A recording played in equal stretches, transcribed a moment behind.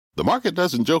The market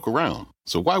doesn't joke around,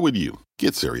 so why would you?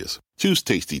 Get serious. Choose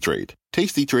Tasty Trade.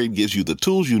 Tasty Trade gives you the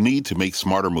tools you need to make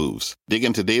smarter moves. Dig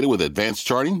into data with advanced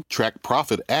charting, track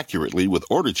profit accurately with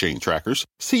order chain trackers,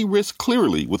 see risk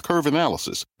clearly with curve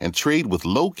analysis, and trade with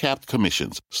low-capped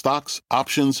commissions, stocks,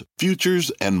 options,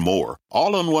 futures, and more.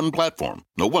 All on one platform.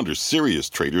 No wonder serious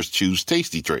traders choose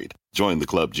Tasty Trade. Join the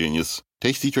club, genius.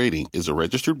 Tasty Trading is a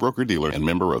registered broker-dealer and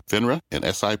member of FINRA and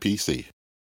SIPC.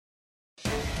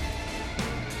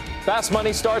 Fast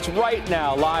Money starts right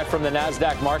now, live from the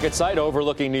NASDAQ market site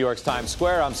overlooking New York's Times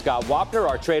Square. I'm Scott Wapner.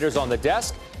 Our traders on the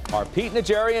desk are Pete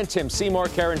Najarian, Tim Seymour,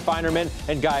 Karen Feinerman,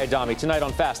 and Guy Adami. Tonight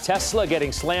on Fast, Tesla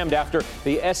getting slammed after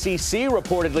the SEC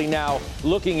reportedly now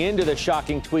looking into the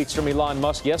shocking tweets from Elon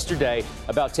Musk yesterday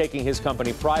about taking his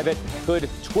company private. Could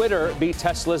Twitter be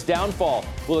Tesla's downfall?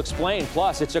 We'll explain.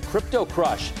 Plus, it's a crypto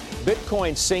crush.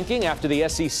 Bitcoin sinking after the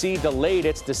SEC delayed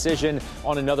its decision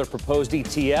on another proposed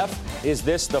ETF. Is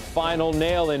this the final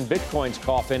nail in Bitcoin's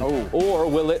coffin, or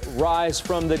will it rise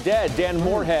from the dead? Dan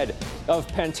Moorhead of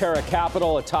Pantera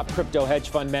Capital, a top crypto hedge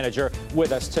fund manager,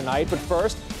 with us tonight. But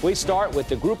first, we start with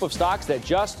the group of stocks that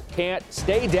just can't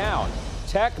stay down.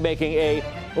 Tech making a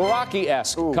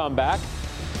Rocky-esque comeback.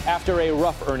 After a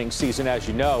rough earnings season, as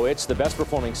you know, it's the best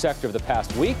performing sector of the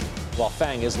past week, while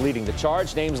FANG is leading the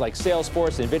charge. Names like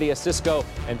Salesforce, NVIDIA, Cisco,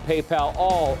 and PayPal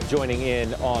all joining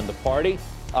in on the party.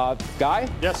 Guy?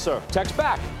 Yes, sir. Tech's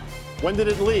back. When did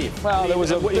it leave? Well, there was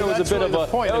a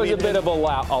bit of a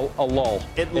lull.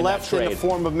 It left in the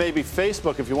form of maybe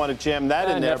Facebook, if you want to jam that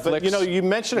in there. Netflix. But, you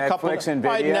mentioned a couple of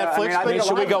NVIDIA. Netflix.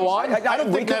 Should we go on? I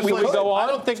don't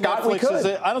think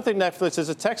Netflix is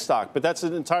a tech stock, but that's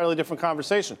an entirely different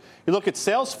conversation. You look at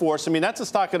Salesforce. That's a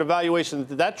stock at a valuation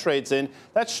that trades in.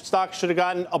 That stock should have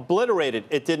gotten obliterated.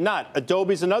 It did not.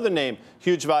 Adobe's another name,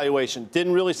 huge valuation.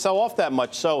 Didn't really sell off that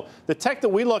much. So the tech that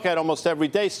we look at almost every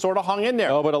day sort of hung in there.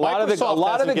 Oh, but a lot of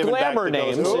the glamour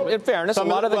names, in fairness, a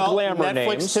lot of the glamour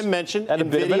names. Netflix, Tim mentioned. Had a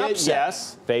bit of an upset.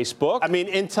 Yes. Facebook.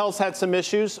 Intel's had some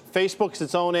issues. Facebook's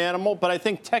its own animal. But I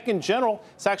think tech in general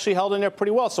has actually held in there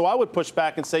pretty well. So I would push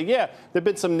back and say, yeah, there have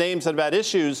been some names that have had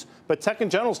issues, but tech in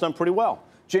general has done pretty well.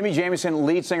 Jimmy Jamison,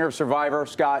 lead singer of Survivor.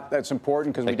 Scott, that's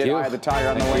important because we did Eye of the Tiger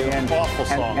on the way in. Awful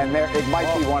song. And it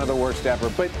might be one of the worst ever.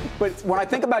 But when I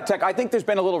think about tech, I think there's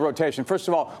been a little rotation. First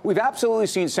of all, we've absolutely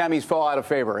seen semis fall out of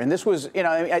favor. And this was, and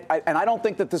I don't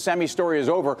think that the semi story is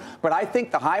over, but I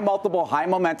think the high multiple, high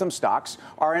momentum stocks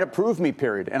are in a prove me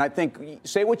period. And I think,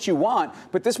 say what you want,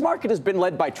 but this market has been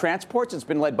led by transports. It's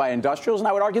been led by industrials. And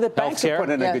I would argue that banks have put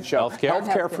in a good show.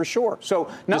 Healthcare for sure.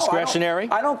 So, no, discretionary?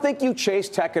 I don't think you chase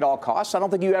tech at all costs. I don't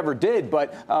think you ever did.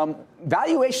 But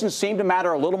valuations seem to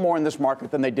matter a little more in this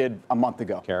market than they did a month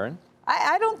ago. Karen?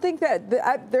 I don't think that.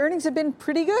 The earnings have been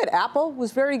pretty good. Apple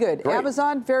was very good. Great.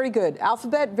 Amazon, very good.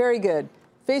 Alphabet, very good.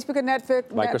 Facebook and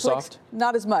Netflix,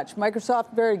 not as much.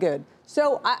 Microsoft, very good.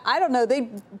 So I don't know.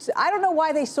 I don't know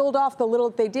why they sold off the little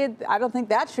that they did. I don't think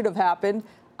that should have happened.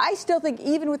 I still think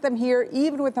even with them here,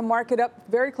 even with the market up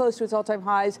very close to its all-time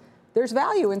highs, there's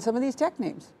value in some of these tech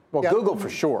names. Well, yeah. Google for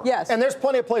sure. Yes. And there's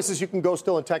plenty of places you can go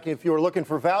still in tech if you were looking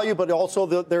for value, but also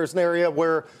there's an area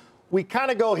where we kind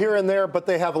of go here and there, but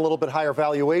they have a little bit higher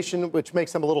valuation, which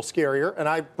makes them a little scarier. And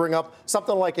I bring up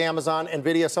something like Amazon,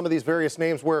 NVIDIA, some of these various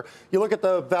names where you look at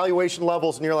the valuation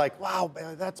levels and you're like, wow,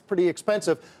 man, that's pretty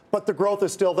expensive. But the growth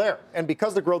is still there. And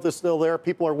because the growth is still there,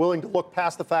 people are willing to look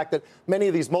past the fact that many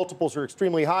of these multiples are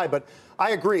extremely high. But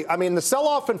I agree. The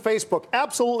sell-off in Facebook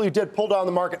absolutely did pull down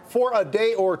the market for a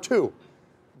day or two.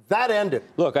 That ended.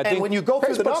 Look, I think when you go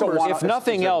through the numbers, if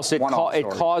nothing else, it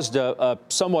caused a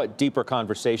somewhat deeper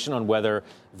conversation on whether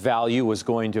value was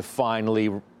going to finally,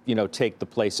 take the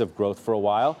place of growth for a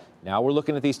while. Now we're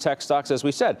looking at these tech stocks, as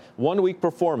we said. 1 week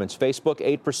performance, Facebook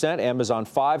 8%, Amazon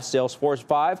 5%, Salesforce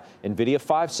 5%, NVIDIA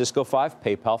 5%, Cisco 5%,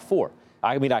 PayPal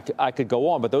 4%. I could go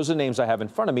on, but those are names I have in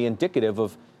front of me indicative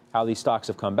of how these stocks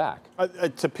have come back.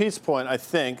 To Pete's point, I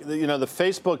think, the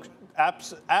Facebook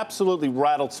absolutely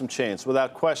rattled some chains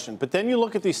without question. But then you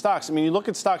look at these stocks. You look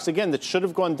at stocks, again, that should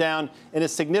have gone down in a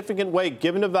significant way,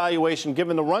 given the valuation,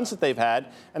 given the runs that they've had,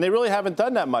 and they really haven't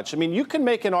done that much. You can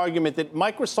make an argument that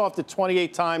Microsoft at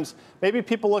 28 times, maybe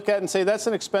people look at it and say, that's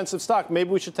an expensive stock.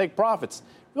 Maybe we should take profits.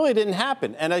 Really didn't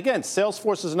happen. And again,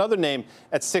 Salesforce is another name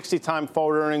at 60-time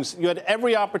forward earnings. You had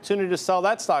every opportunity to sell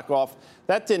that stock off.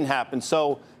 That didn't happen.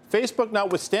 So Facebook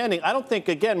notwithstanding, I don't think,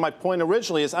 again, my point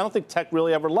originally is I don't think tech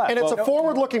really ever left. And it's a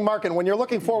forward-looking market. When you're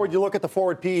looking forward, you look at the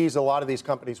forward PEs of a lot of these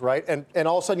companies, right? And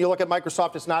all of a sudden you look at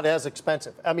Microsoft, it's not as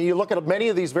expensive. You look at many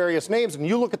of these various names, and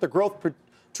you look at the growth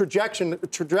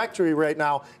trajectory right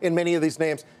now in many of these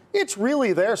names. it's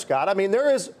really there, Scott. I mean,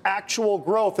 there is actual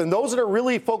growth, and those that are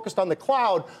really focused on the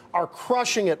cloud are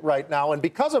crushing it right now. And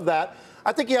because of that,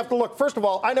 I think you have to look, first of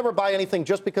all, I never buy anything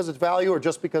just because it's value or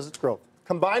just because it's growth.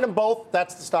 Combine them both,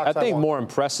 that's the stocks I think want. More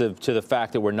impressive to the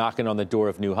fact that we're knocking on the door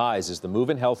of new highs is the move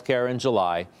in healthcare in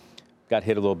July. Got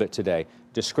hit a little bit today.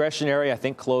 Discretionary, I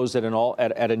think, closed at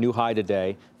a new high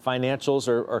today. Financials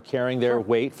are carrying their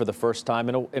weight for the first time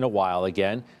in a while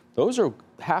again. Those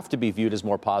have to be viewed as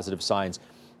more positive signs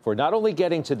for not only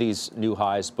getting to these new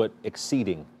highs, but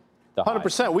exceeding the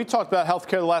 100%. We talked about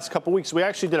healthcare the last couple of weeks. We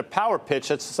actually did a power pitch.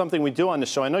 That's something we do on the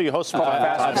show. I know you host.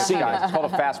 I've seen it. It's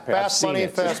called a fast pitch. Fast money,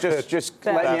 fast pitch. Just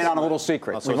letting you in on a little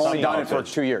secret. We've only done it for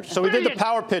 2 years. So we did the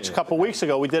power pitch a couple of weeks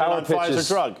ago. We did power it on Pfizer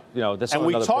drug. And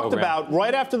we talked about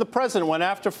right after the president went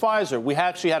after Pfizer. We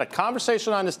actually had a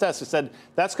conversation on this desk that said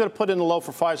that's going to put in the low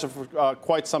for Pfizer for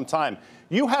quite some time.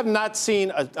 You have not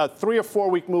seen a 3 or 4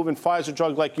 week move in Pfizer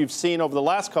drug like you've seen over the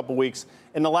last couple of weeks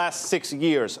in the last 6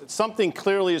 years. Something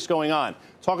clearly is going on.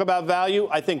 Talk about value.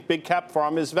 I think big cap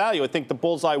pharma is value. I think the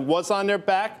bullseye was on their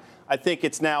back. I think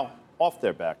it's now off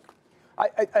their back.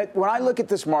 When I look at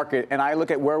this market and I look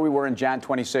at where we were in Jan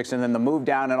 26 and then the move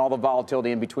down and all the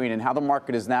volatility in between and how the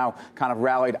market is now kind of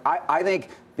rallied, I think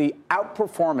the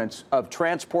outperformance of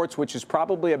transports, which is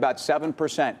probably about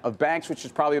 7%, of banks, which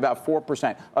is probably about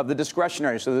 4%, of the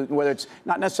discretionary, so whether it's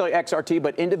not necessarily XRT,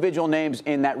 but individual names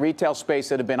in that retail space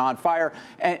that have been on fire.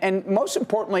 And most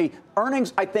importantly,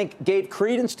 earnings, I think, gave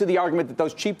credence to the argument that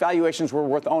those cheap valuations were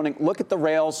worth owning. Look at the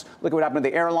rails. Look at what happened to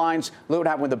the airlines. Look what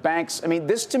happened with the banks. I mean,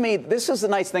 this is the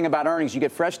nice thing about earnings. You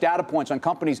get fresh data points on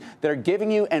companies that are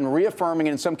giving you and reaffirming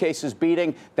and in some cases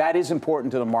beating. That is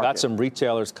important to the market. Got some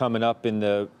retailers coming up in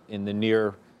the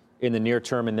near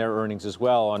term in their earnings as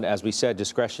well. And as we said,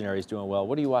 discretionary is doing well.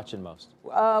 What are you watching most?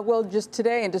 Well, just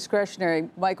today in discretionary,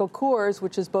 Michael Kors,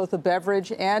 which is both a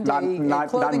beverage and a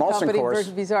clothing company,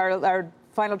 versus our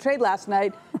final trade last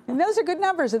night. And those are good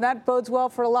numbers, and that bodes well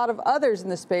for a lot of others in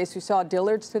the space. We saw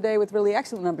Dillard's today with really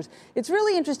excellent numbers. It's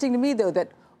really interesting to me, though,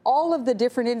 that all of the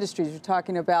different industries, we're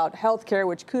talking about healthcare,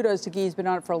 which kudos to Guy, he's been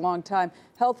on it for a long time,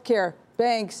 healthcare,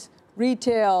 banks,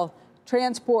 retail,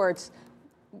 transports.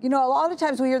 You know, a lot of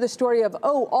times we hear the story of,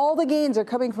 all the gains are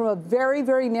coming from a very,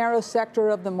 very narrow sector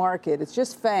of the market. It's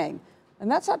just FANG. And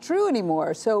that's not true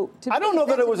anymore. So I don't know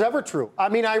that it was ever true. I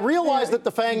mean, I realize that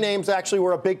the FANG names actually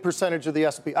were a big percentage of the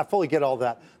S&P. I fully get all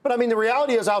that. But, I mean, the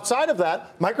reality is outside of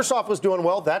that, Microsoft was doing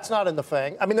well. That's not in the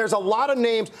FANG. I mean, there's a lot of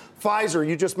names. Pfizer,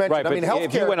 you just mentioned. Right, I mean, but healthcare.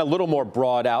 If you went a little more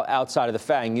broad outside of the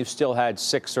FANG, you still had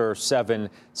 6 or 7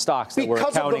 stocks that were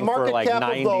accounting for like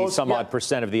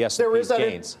 90-some-odd% of the S&P's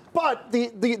gains. But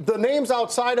the names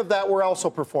outside of that were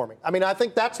also performing. I mean, I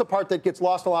think that's the part that gets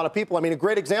lost a lot of people. I mean, a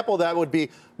great example of that would be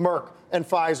Merck and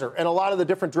Pfizer and a lot of the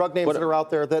different drug names that are out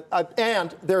there.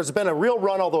 And there's been a real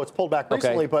run, although it's pulled back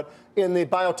recently, but in the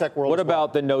biotech world. What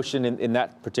about the notion in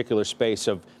that particular space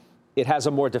of it has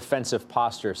a more defensive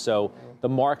posture? So the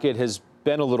market has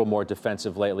been a little more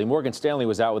defensive lately. Morgan Stanley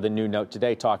was out with a new note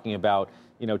today talking about,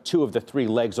 2 of the 3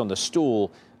 legs on the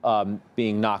stool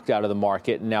being knocked out of the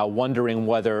market, and now wondering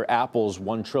whether Apple's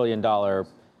 $1 trillion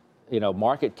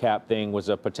market cap thing was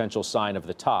a potential sign of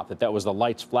the top, that was the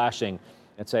lights flashing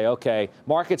and say, okay,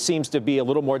 market seems to be a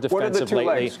little more defensive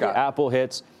lately. Legs, Scott? Apple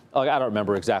hits. I don't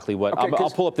remember exactly what. Okay, I'll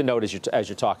pull up the note as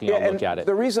you're talking. I'll look at it.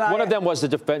 The reason one of them was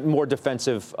the more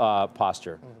defensive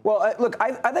posture. Well, look,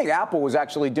 I think Apple was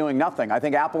actually doing nothing. I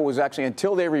think Apple was actually,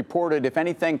 until they reported, if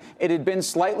anything, it had been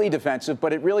slightly defensive,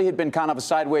 but it really had been kind of a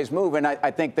sideways move. And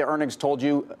I think the earnings told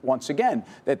you once again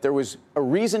that there was a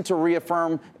reason to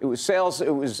reaffirm. It was sales,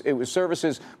 it was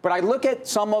services. But I look at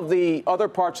some of the other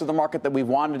parts of the market that we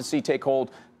wanted to see take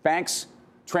hold. Banks,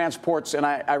 transports, and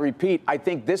I repeat, I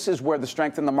think this is where the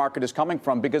strength in the market is coming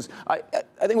from, because I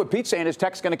think what Pete's saying is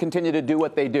tech's going to continue to do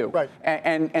what they do. Right.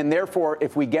 And therefore,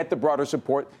 if we get the broader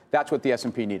support, that's what the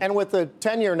S&P needs. And with the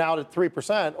 10-year now at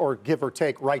 3%, or give or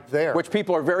take right there. Which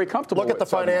people are very comfortable with. Look at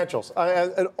the financials.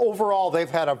 Overall, they've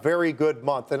had a very good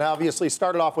month, and obviously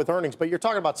started off with earnings, but you're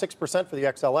talking about 6% for the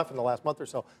XLF in the last month or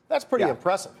so. That's pretty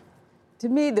impressive. To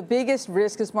me, the biggest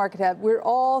risk this market has, we're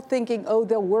all thinking,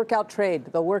 they'll work out trade.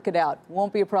 They'll work it out.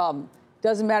 Won't be a problem.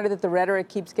 Doesn't matter that the rhetoric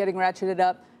keeps getting ratcheted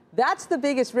up. That's the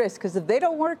biggest risk, because if they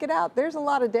don't work it out, there's a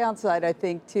lot of downside, I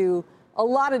think, to a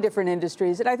lot of different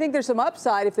industries. And I think there's some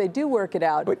upside if they do work it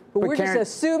out. But we're just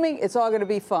assuming it's all going to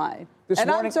be fine.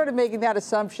 I'm sort of making that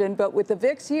assumption. But with the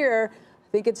VIX here,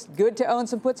 think it's good to own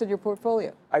some puts in your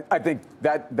portfolio. I think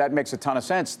that makes a ton of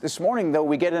sense. This morning, though,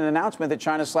 we get an announcement that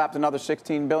China slapped another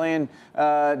 $16 billion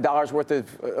worth of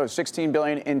 $16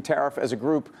 billion in tariff as a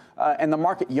group, and the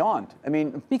market yawned. I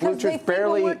mean, because they think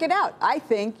we'll work it out.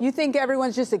 You think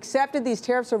everyone's just accepted these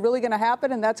tariffs are really going to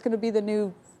happen, and that's going to be the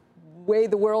new way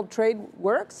the world trade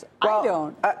works? Well, I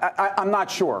don't. I'm not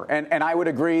sure. And I would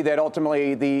agree that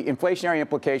ultimately the inflationary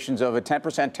implications of a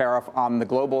 10% tariff on the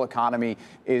global economy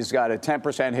is got a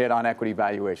 10% hit on equity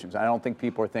valuations. I don't think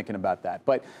people are thinking about that.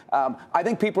 But I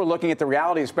think people are looking at the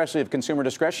reality, especially of consumer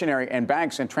discretionary and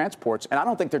banks and transports, and I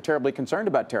don't think they're terribly concerned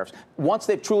about tariffs. Once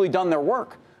they've truly done their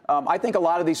work, I think a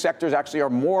lot of these sectors actually are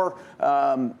more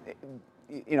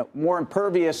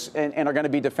impervious and are going to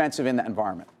be defensive in that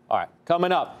environment. All right,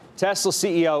 coming up, Tesla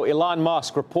CEO Elon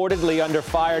Musk reportedly under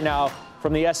fire now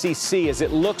from the SEC as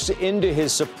it looks into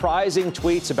his surprising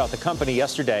tweets about the company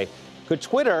yesterday. Could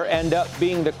Twitter end up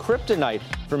being the kryptonite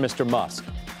for Mr. Musk?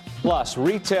 Plus,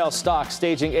 retail stocks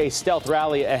staging a stealth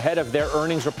rally ahead of their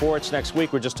earnings reports next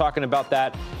week. We're just talking about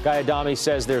that. Guy Adami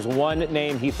says there's one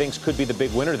name he thinks could be the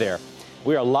big winner there.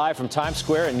 We are live from Times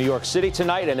Square in New York City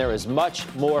tonight, and there is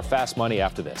much more Fast Money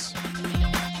after this.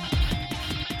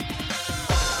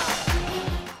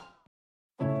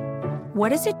 What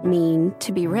does it mean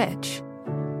to be rich?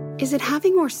 Is it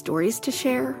having more stories to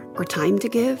share or time to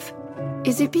give?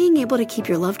 Is it being able to keep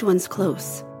your loved ones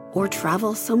close or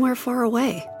travel somewhere far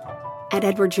away? At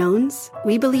Edward Jones,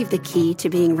 we believe the key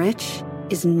to being rich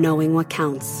is knowing what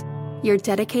counts. Your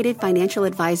dedicated financial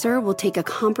advisor will take a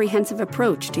comprehensive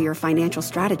approach to your financial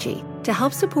strategy to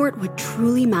help support what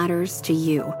truly matters to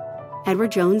you.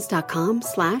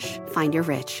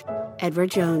 EdwardJones.com/findyourrich.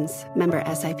 Edward Jones, member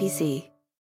SIPC.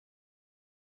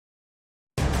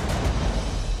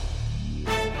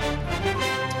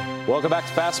 Welcome back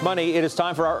to Fast Money. It is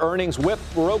time for our earnings whip.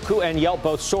 Roku and Yelp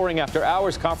both soaring after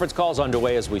hours. Conference calls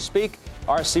underway as we speak.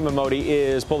 Our Seema Modi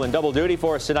is pulling double duty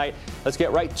for us tonight. Let's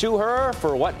get right to her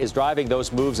for what is driving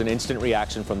those moves and instant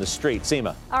reaction from the street.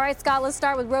 Seema. All right, Scott, let's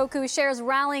start with Roku. Shares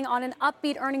rallying on an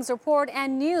upbeat earnings report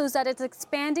and news that it's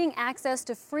expanding access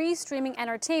to free streaming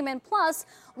entertainment, plus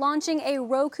launching a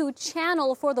Roku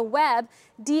channel for the web.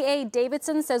 D.A.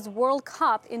 Davidson says World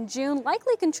Cup in June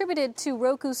likely contributed to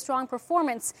Roku's strong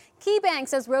performance. KeyBank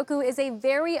says Roku is a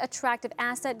very attractive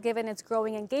asset given its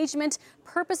growing engagement,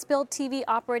 purpose-built TV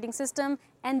operating system,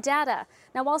 and data.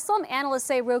 Now, while some analysts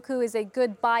say Roku is a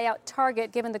good buyout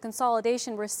target given the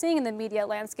consolidation we're seeing in the media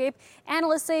landscape,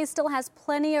 analysts say it still has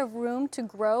plenty of room to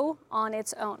grow on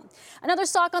its own. Another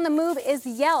stock on the move is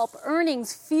Yelp.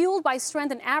 Earnings fueled by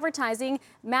strength in advertising.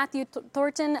 Matthew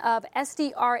Thornton of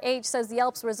SDRH says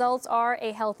Yelp's results are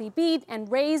a healthy beat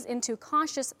and raise into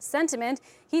cautious sentiment.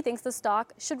 He thinks the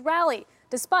stock should rally.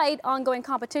 Despite ongoing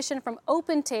competition from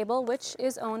OpenTable, which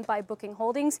is owned by Booking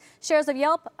Holdings, shares of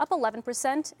Yelp up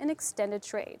 11% in extended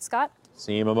trade. Scott?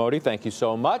 Seema Modi, thank you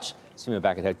so much. Seema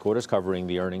back at headquarters covering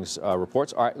the earnings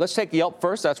reports. All right, let's take Yelp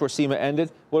first. That's where Seema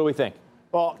ended. What do we think?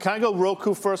 Well, can I go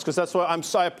Roku first? Because that's what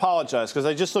I apologize because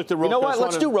I just looked at Roku. You know what?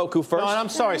 Let's do Roku first. No, and I'm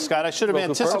sorry, Scott. I should have Roku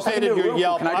anticipated your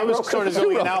Yelp. I was sort of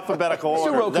doing an alphabetical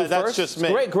order. Roku that's just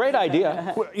me. Great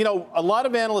idea. You know, a lot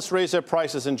of analysts raised their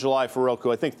prices in July for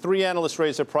Roku. I think 3 analysts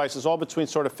raised their prices, all between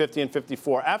sort of 50 and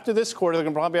 54. After this quarter, they're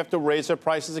going to probably have to raise their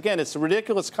prices again. It's a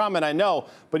ridiculous comment, I know,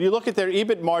 but you look at their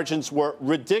EBIT margins were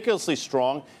ridiculously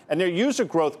strong, and their user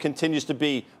growth continues to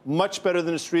be much better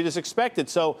than the street is expected.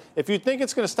 So if you think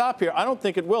it's going to stop here, I don't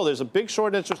think it will. There's a big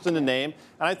short interest in the name,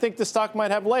 and I think the stock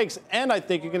might have legs. And I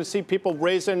think you're going to see people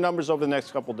raise their numbers over the next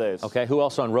couple of days. Okay, who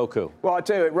else on Roku? Well, I'll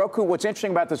tell you, Roku, what's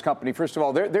interesting about this company, first of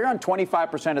all, they're on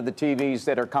 25% of the TVs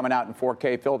that are coming out in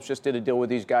 4K. Philips just did a deal with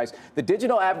these guys. The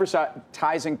digital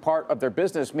advertising part of their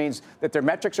business means that their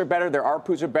metrics are better, their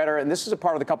ARPUs are better, and this is a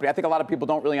part of the company I think a lot of people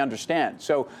don't really understand.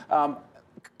 So,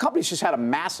 company's just had a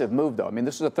massive move, though. I mean,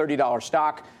 this is a $30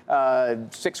 stock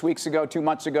 6 weeks ago, 2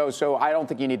 months ago, so I don't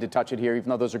think you need to touch it here, even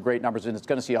though those are great numbers, and it's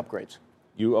going to see upgrades.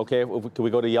 You okay? Can we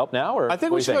go to Yelp now? Or I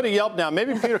think we should go to Yelp now.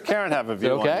 Maybe Peter Karen have a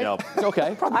view on Yelp.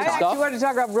 Okay. I actually wanted to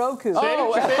talk about Roku. See?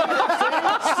 All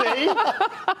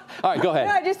right, go ahead.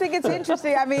 No, I just think it's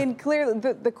interesting. I mean, clearly,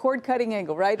 the cord-cutting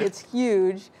angle, right? It's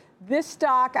huge. This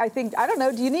stock, I don't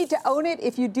know, do you need to own it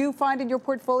if you do find in your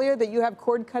portfolio that you have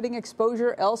cord-cutting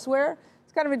exposure elsewhere?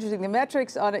 It's kind of interesting. The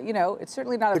metrics on it, it's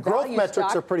certainly not a value stock. The growth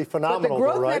metrics are pretty phenomenal, but the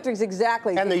growth right? metrics,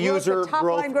 exactly. And the user top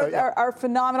growth line growth are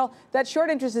phenomenal. That short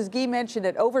interest, as Guy mentioned,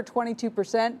 at over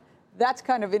 22%, that's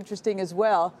kind of interesting as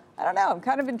well. I don't know. I'm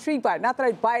kind of intrigued by it. Not that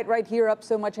I'd buy it right here up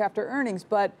so much after earnings,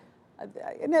 but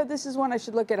this is one I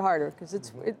should look at harder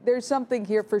because there's something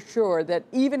here for sure that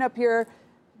even up here,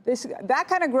 That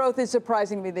kind of growth is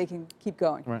surprising me. They can keep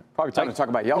going. Right. Probably time to talk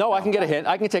about Yelp. No, I can get a hint.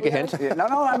 I can take a hint. No,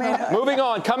 I mean. Moving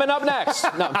on. Coming up next.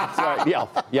 No, sorry.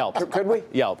 Yelp. Could we?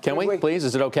 Yelp. Can we, please?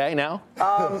 Is it okay now?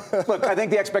 Look, I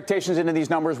think the expectations into these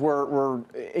numbers were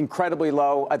incredibly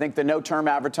low. I think the no-term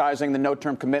advertising, the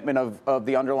no-term commitment of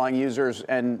the underlying users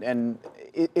and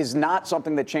is not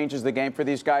something that changes the game for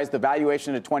these guys. The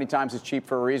valuation at 20 times is cheap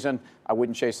for a reason. I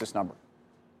wouldn't chase this number.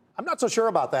 I'm not so sure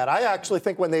about that. I actually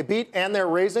think when they beat and they're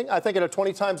raising, I think at a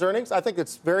 20 times earnings, I think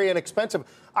it's very inexpensive.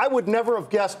 I would never have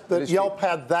guessed that Yelp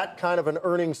had that kind of an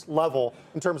earnings level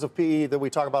in terms of PE that we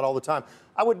talk about all the time.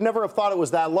 I would never have thought it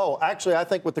was that low. Actually, I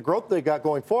think with the growth they got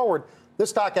going forward, this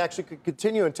stock actually could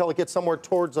continue until it gets somewhere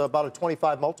towards about a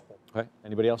 25 multiple. Okay.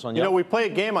 Anybody else on Yelp? You know, we play a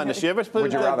game on this. You ever play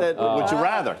would you rather?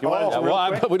 You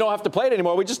well, we don't have to play it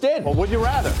anymore. We just did. Well, would you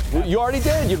rather? You already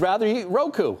did. You'd rather eat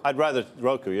Roku. I'd rather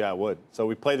Roku. Yeah, I would. So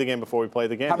we play the game before we play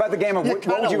the game. How about the game of what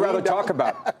would you rather talk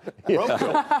about? Roku.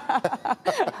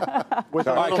 With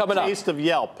a little taste of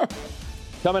Yelp.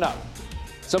 Coming up.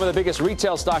 Some of the biggest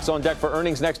retail stocks on deck for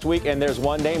earnings next week, and there's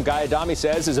one name Guy Adami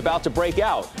says is about to break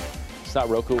out. It's not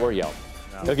Roku or Yelp.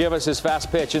 He'll give us his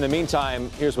fast pitch. In the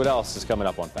meantime, here's what else is coming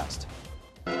up on Fast.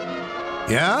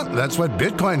 Yeah, that's what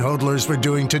Bitcoin hodlers were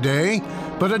doing today.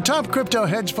 But a top crypto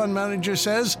hedge fund manager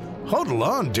says, hodl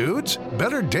on, dudes.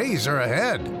 Better days are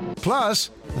ahead.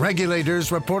 Plus, regulators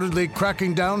reportedly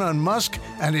cracking down on Musk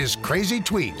and his crazy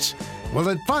tweets. Will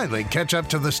it finally catch up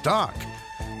to the stock?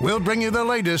 We'll bring you the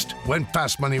latest when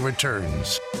Fast Money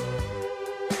returns.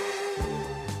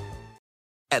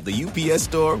 At the UPS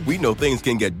Store, we know things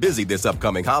can get busy this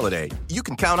upcoming holiday. You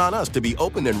can count on us to be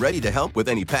open and ready to help with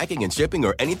any packing and shipping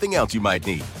or anything else you might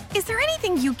need. Is there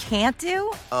anything you can't do?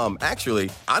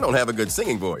 Actually, I don't have a good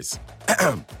singing voice.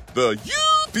 The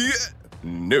UPS...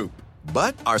 Nope.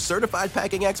 But our certified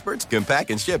packing experts can pack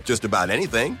and ship just about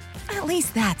anything. At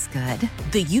least that's good.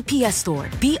 The UPS Store.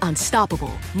 Be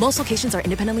unstoppable. Most locations are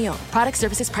independently owned. Product,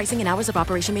 services, pricing, and hours of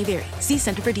operation may vary. See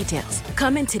Center for details.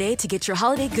 Come in today to get your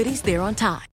holiday goodies there on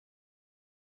time.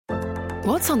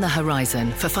 What's on the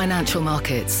horizon for financial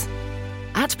markets?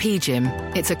 At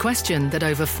PGIM, it's a question that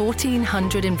over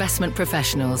 1,400 investment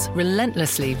professionals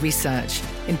relentlessly research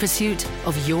in pursuit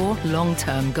of your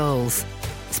long-term goals.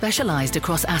 Specialized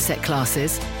across asset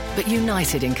classes, but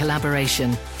united in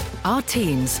collaboration, our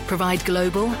teams provide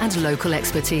global and local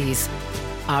expertise.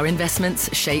 Our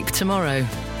investments shape tomorrow,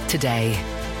 today.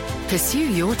 Pursue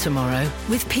your tomorrow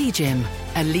with PGIM,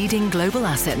 a leading global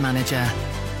asset manager.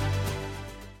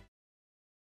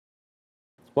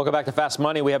 Welcome back to Fast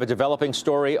Money. We have a developing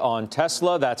story on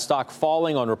Tesla. That stock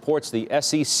falling on reports the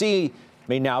SEC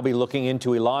may now be looking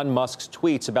into Elon Musk's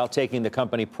tweets about taking the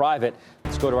company private.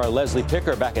 Let's go to our Leslie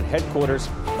Picker back at headquarters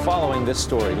following this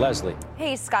story. Leslie.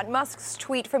 Hey, Scott. Musk's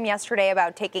tweet from yesterday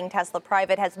about taking Tesla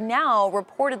private has now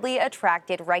reportedly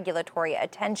attracted regulatory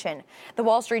attention. The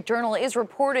Wall Street Journal is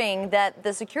reporting that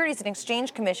the Securities and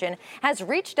Exchange Commission has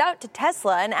reached out to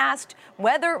Tesla and asked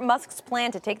whether Musk's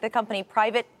plan to take the company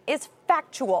private is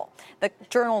factual. The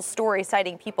Journal's story,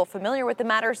 citing people familiar with the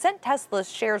matter, sent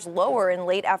Tesla's shares lower in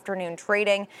late afternoon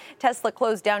trading. Tesla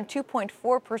closed down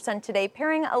 2.4% today,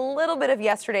 pairing a little bit of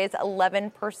yesterday's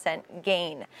 11%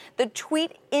 gain. The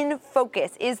tweet in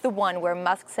focus is the one where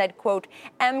Musk said, quote,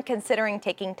 "am considering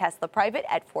taking Tesla private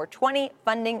at $420,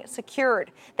 funding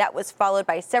secured." That was followed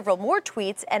by several more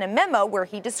tweets and a memo where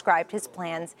he described his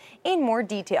plans in more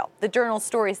detail. The Journal's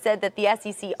story said that the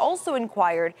SEC also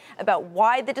inquired about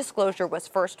why the disclosure was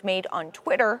first made on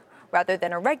Twitter rather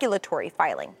than a regulatory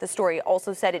filing. The story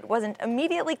also said it wasn't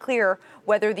immediately clear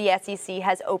whether the SEC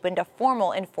has opened a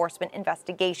formal enforcement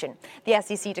investigation. The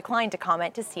SEC declined to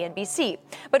comment to CNBC.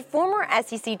 But former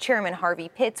SEC Chairman Harvey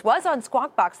Pitts was on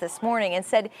Squawk Box this morning and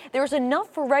said there's enough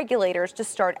for regulators to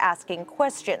start asking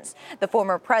questions. The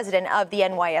former president of the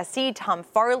NYSE, Tom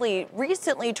Farley,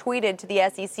 recently tweeted to the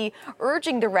SEC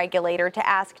urging the regulator to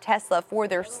ask Tesla for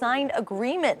their signed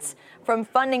agreements from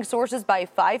funding sources by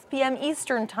 5 p.m.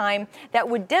 Eastern time that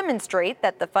would demonstrate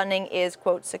that the funding is,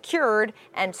 quote, secured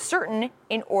and certain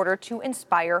in order to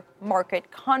inspire market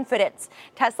confidence.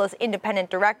 Tesla's independent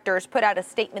directors put out a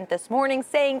statement this morning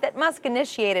saying that Musk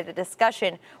initiated a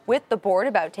discussion with the board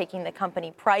about taking the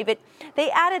company private.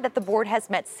 They added that the board has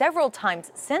met several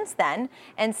times since then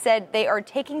and said they are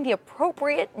taking the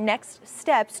appropriate next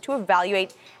steps to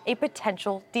evaluate a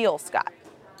potential deal, Scott.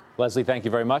 Leslie, thank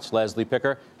you very much. Leslie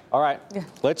Picker. All right,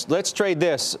 let's trade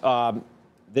this.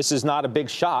 This is not a big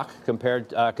shock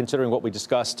considering what we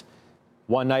discussed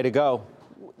one night ago.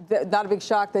 not a big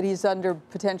shock that he's under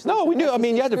potential. No, we knew. I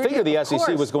mean, you had to figure the Of SEC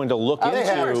course. was going to look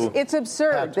into. It's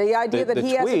absurd. The idea that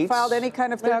he hasn't filed any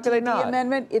kind of 13D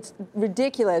amendment, it's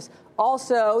ridiculous.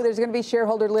 Also, there's going to be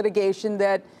shareholder litigation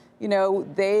that,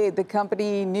 the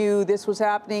company knew this was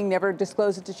happening, never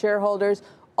disclosed it to shareholders.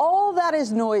 All that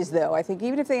is noise, though. I think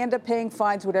even if they end up paying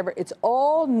fines, whatever, it's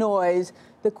all noise.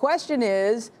 The question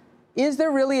is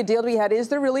there really a deal to be had? Is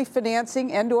there really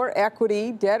financing and or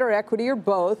equity, debt or equity or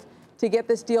both, to get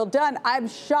this deal done? I'm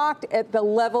shocked at the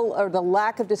level or the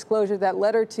lack of disclosure. That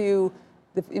letter to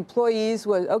the employees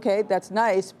was, okay, that's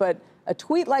nice, but a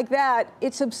tweet like that,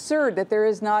 it's absurd that there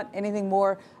is not anything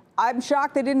more. I'm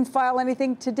shocked they didn't file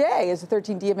anything today as a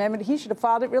 13D amendment. He should have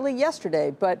filed it really yesterday.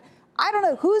 But I don't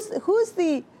know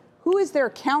who is their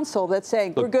counsel that's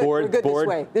saying we're good this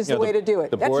way. This is the way to do it.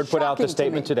 The board put out the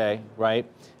statement today, right?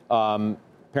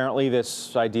 Apparently,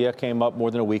 this idea came up more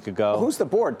than a week ago. Well, who's the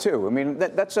board, too? I mean,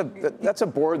 that's a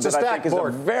board that I think is a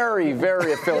very,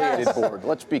 very affiliated board.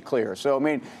 Let's be clear. So, I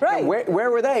mean, where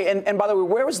were they? And by the way,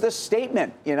 where was this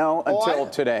statement, until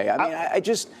today? I mean, I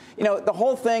just, the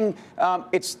whole thing,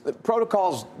 the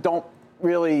protocols don't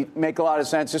really make a lot of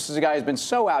sense. This is a guy who's been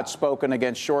so outspoken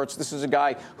against shorts. This is a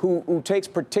guy who takes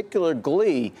particular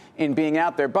glee in being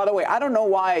out there. By the way, I don't know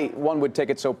why one would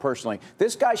take it so personally.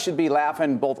 This guy should be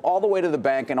laughing both all the way to the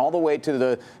bank and all the way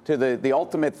to the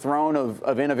ultimate throne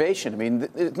of innovation. I mean,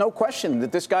 there's no question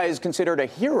that this guy is considered a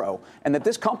hero and that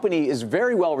this company is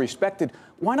very well respected.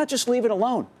 Why not just leave it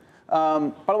alone?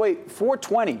 By the way,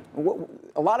 420.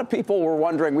 A lot of people were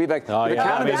wondering. We've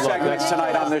counted these segments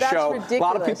tonight on this show. Ridiculous. A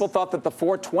lot of people thought that the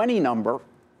 420 number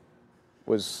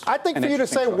was. I think for you to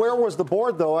say where was the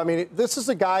board, though, I mean, this is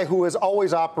a guy who has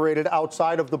always operated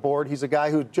outside of the board. He's a guy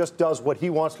who just does what he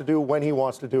wants to do when he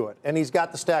wants to do it. And he's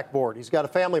got the stacked board. He's got a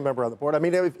family member on the board. I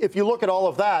mean, if you look at all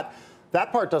of that,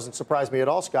 that part doesn't surprise me at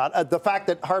all, Scott. The fact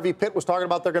that Harvey Pitt was talking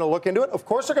about they're going to look into it, of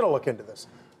course they're going to look into this.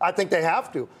 I think they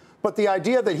have to. But the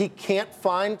idea that he can't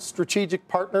find strategic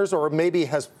partners or maybe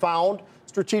has found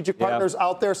strategic partners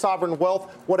out there, sovereign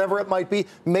wealth, whatever it might be,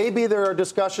 maybe there are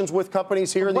discussions with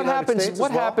companies here in the United States. What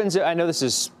happens? I know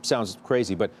this sounds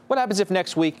crazy, but what happens if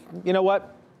next week, you know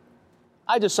what?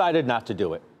 I decided not to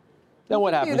do it. Then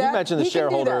what happens? You mentioned the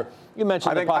shareholder. You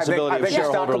mentioned the possibility of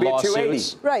shareholder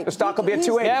lawsuits. Right. The stock will be at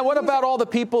 280. Yeah. What about all the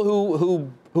people who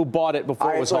bought it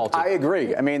before it was halted? I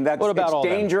agree. I mean, it's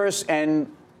dangerous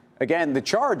and. Again, the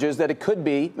charge is that it could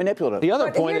be manipulative. The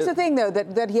other point here's the thing, though,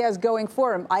 that he has going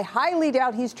for him. I highly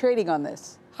doubt he's trading on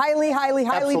this. Highly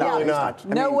doubt. Not.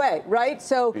 No way, right?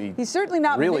 So he's certainly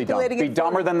not manipulating it. Be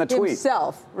dumber than the tweet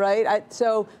himself, right?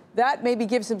 So that maybe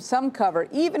gives him some cover.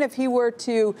 Even if he were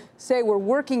to say we're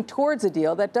working towards a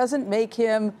deal, that doesn't make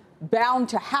him bound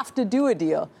to have to do a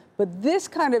deal. But this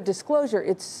kind of disclosure,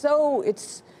 it's so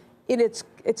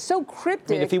cryptic.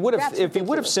 I mean, if he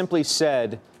would have simply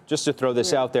said, just to throw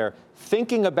this out there,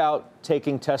 thinking about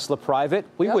taking Tesla private,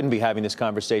 we wouldn't be having this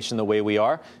conversation the way we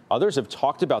are. Others have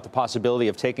talked about the possibility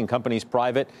of taking companies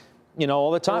private,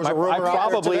 all the time. I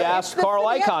probably asked Carl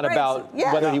Icahn about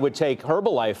whether he would take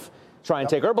Herbalife, try and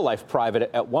take Herbalife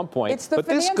private at one point. But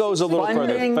this goes a little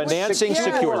further. Financing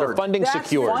secured or funding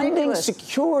secured. Funding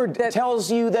secured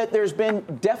tells you that there's been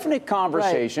definite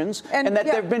conversations and that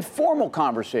there have been formal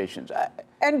conversations.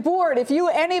 And board, if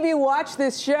any of you watch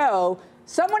this show,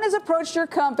 someone has approached your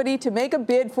company to make a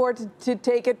bid for it to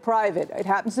take it private. It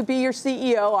happens to be your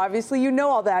CEO. Obviously, you know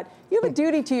all that. You have a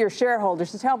duty to your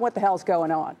shareholders to tell them what the hell's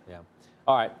going on. Yeah.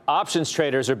 All right. Options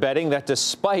traders are betting that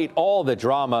despite all the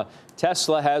drama,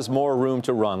 Tesla has more room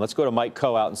to run. Let's go to Mike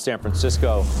Coe out in San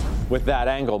Francisco with that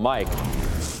angle. Mike.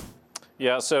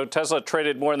 Yeah, so Tesla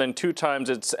traded more than 2 times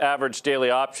its average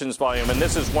daily options volume, and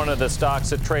this is one of the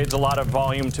stocks that trades a lot of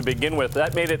volume to begin with.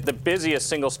 That made it the busiest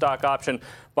single stock option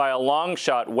by a long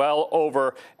shot, well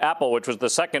over Apple, which was the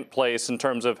second place in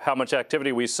terms of how much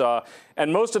activity we saw.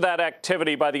 And most of that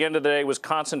activity by the end of the day was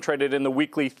concentrated in the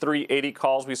weekly 380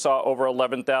 calls. We saw over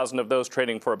 11,000 of those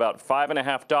trading for about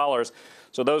 $5.50.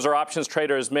 So those are options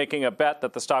traders making a bet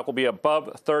that the stock will be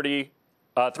above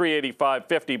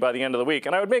 385.50 by the end of the week.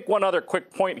 And I would make one other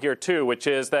quick point here, too, which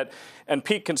is that, and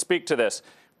Pete can speak to this,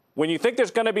 when you think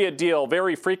there's going to be a deal,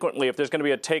 very frequently, if there's going to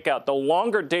be a takeout, the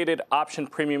longer dated option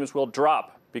premiums will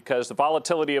drop because the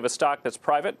volatility of a stock that's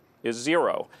private is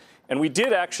 0. And we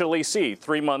did actually see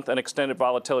 3-month and extended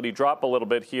volatility drop a little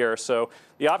bit here. So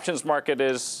the options market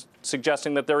is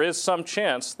suggesting that there is some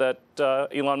chance that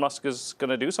Elon Musk is going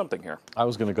to do something here. I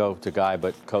was going to go to Guy,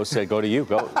 but Ko said go to you.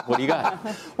 Go. What do you got?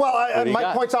 Well,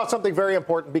 Mike points out something very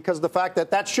important, because the fact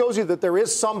that shows you that there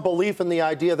is some belief in the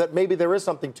idea that maybe there is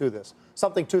something to this,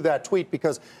 something to that tweet.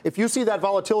 Because if you see that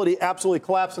volatility absolutely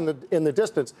collapse in the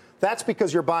distance, that's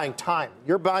because you're buying time.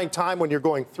 You're buying time when you're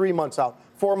going 3 months out,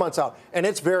 4 months out, and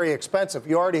it's very expensive.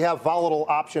 You already have volatile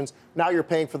options. Now you're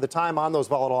paying for the time on those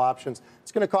volatile options.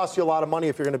 It's going to cost you a lot of money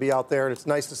if you're going to be out there, and it's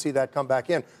nice to see that come back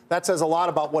in. That says a lot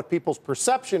about what people's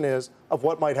perception is of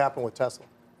what might happen with Tesla.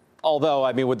 Although,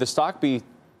 I mean, would the stock be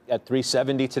at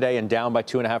 370 today and down by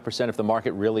 2.5% if the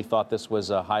market really thought this was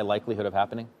a high likelihood of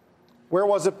happening? Where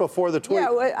was it before the tweet? Yeah,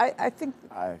 well, I think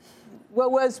there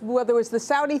was the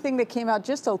Saudi thing that came out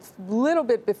just a little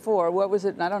bit before. What was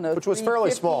it? I don't know. Which was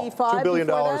fairly small, $2 billion.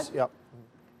 Yep.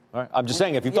 All right. I'm just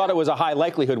saying, if you thought it was a high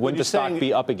likelihood, wouldn't the stock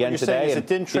be up again today? It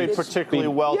didn't trade particularly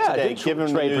well today. It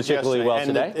didn't trade particularly well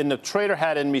today. And the trader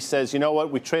hat in me says, you know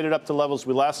what? We traded up to levels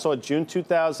we last saw June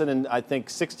 2000 and I think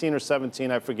 16 or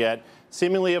 17, I forget.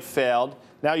 Seemingly have failed.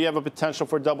 Now you have a potential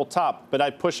for a double top. But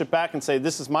I push it back and say,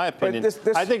 this is my opinion.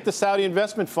 I think the Saudi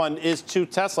investment fund is to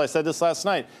Tesla. I said this last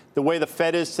night. The way the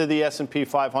Fed is to the S&P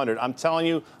 500. I'm telling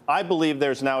you, I believe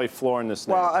there's now a floor in this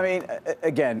name. Well, I mean,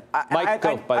 again, Mike,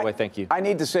 by the way, thank you. I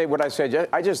need to say what I said.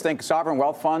 I just think sovereign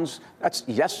wealth funds, that's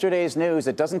yesterday's news.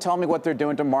 It doesn't tell me what they're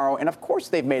doing tomorrow. And, of course,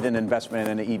 they've made an investment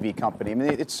in an EV company. I mean,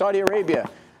 it's Saudi Arabia.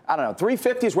 I don't know,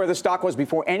 350 is where the stock was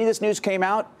before any of this news came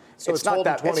out. So it's not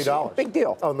that $20. It's a big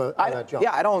deal. On that jump.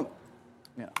 Yeah, I don't.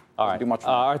 All right. Do much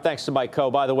our thanks to Mike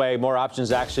Ko. By the way, more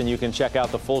options action. You can check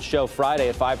out the full show Friday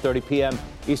at 5:30 p.m.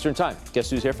 Eastern Time. Guess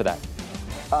who's here for that?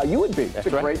 You would be. It's a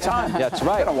great time. That's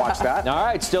right. I'm going to watch that. All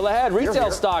right. Still ahead.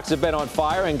 Retail stocks have been on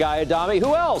fire. And Guy Adami.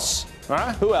 Who else?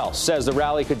 Who else says the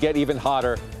rally could get even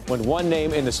hotter when one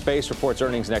name in the space reports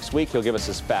earnings next week? He'll give us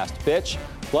his fast pitch.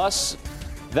 Plus,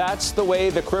 that's the way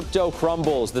the crypto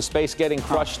crumbles. The space getting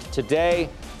crushed today.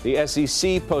 The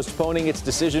SEC postponing its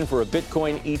decision for a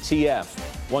Bitcoin ETF.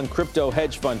 One crypto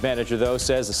hedge fund manager, though,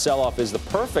 says the sell-off is the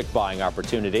perfect buying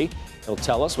opportunity. He'll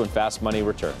tell us when Fast Money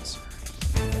returns.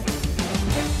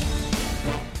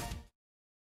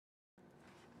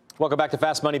 Welcome back to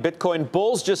Fast Money. Bitcoin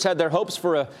bulls just had their hopes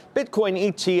for a Bitcoin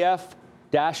ETF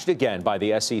dashed again by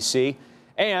the SEC.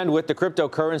 And with the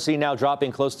cryptocurrency now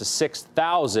dropping close to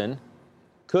 6,000,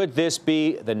 could this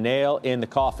be the nail in the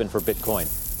coffin for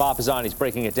Bitcoin? Bob Pisani's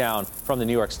breaking it down from the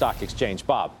New York Stock Exchange.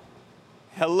 Bob.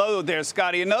 Hello there,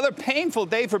 Scotty. Another painful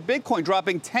day for Bitcoin,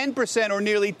 dropping 10% or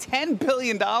nearly $10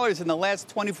 billion in the last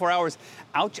 24 hours.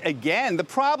 Ouch again. The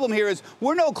problem here is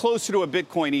we're no closer to a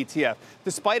Bitcoin ETF.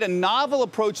 Despite a novel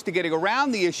approach to getting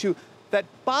around the issue that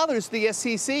bothers the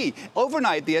SEC.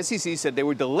 Overnight, the SEC said they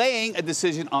were delaying a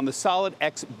decision on the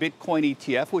SolidX Bitcoin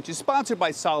ETF, which is sponsored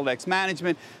by SolidX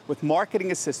Management with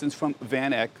marketing assistance from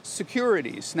Van Eck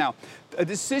Securities. Now, a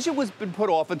decision was been put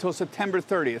off until September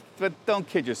 30th, but don't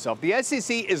kid yourself. The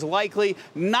SEC is likely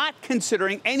not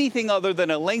considering anything other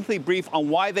than a lengthy brief on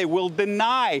why they will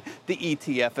deny the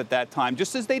ETF at that time,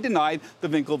 just as they denied the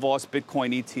Winklevoss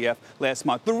Bitcoin ETF last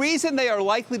month. The reason they are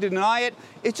likely to deny it,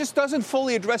 it just doesn't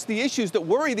fully address the issues that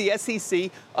worry the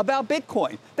SEC about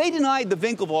Bitcoin. They denied the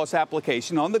Winklevoss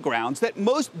application on the grounds that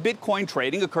most Bitcoin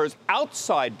trading occurs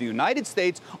outside the United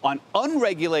States on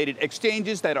unregulated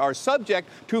exchanges that are subject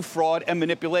to fraud and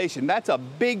manipulation. That's a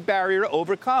big barrier to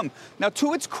overcome. Now,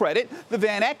 to its credit, the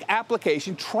Van Eck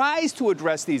application tries to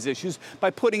address these issues by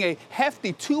putting a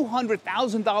hefty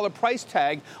 $200,000 price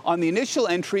tag on the initial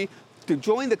entry to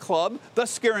join the club, thus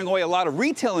scaring away a lot of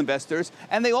retail investors.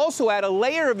 And they also add a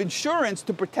layer of insurance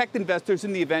to protect investors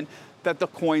in the event that the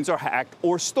coins are hacked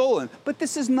or stolen. But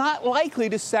this is not likely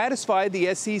to satisfy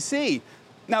the SEC.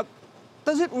 Now,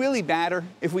 does it really matter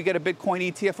if we get a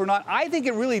Bitcoin ETF or not? I think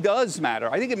it really does matter.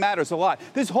 I think it matters a lot.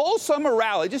 This whole summer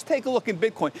rally, just take a look at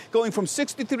Bitcoin, going from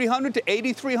 6,300 to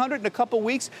 8,300 in a couple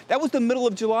weeks. That was the middle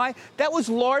of July. That was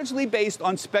largely based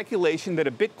on speculation that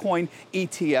a Bitcoin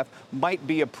ETF might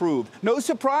be approved. No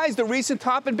surprise, the recent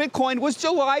top in Bitcoin was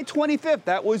July 25th.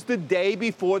 That was the day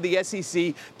before the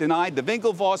SEC denied the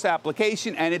Winklevoss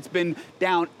application, and it's been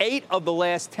down 8 of the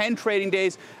last 10 trading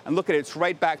days. And look at it, it's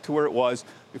right back to where it was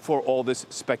before all this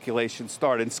speculation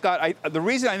started. And Scott, the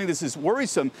reason I think this is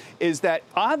worrisome is that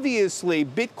obviously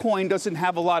Bitcoin doesn't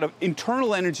have a lot of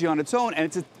internal energy on its own, and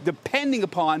it's depending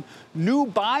upon new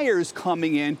buyers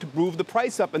coming in to move the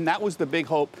price up. And that was the big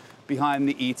hope behind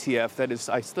the ETF. That is,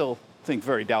 I still think,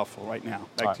 very doubtful right now.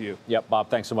 Back to you. Yep, Bob,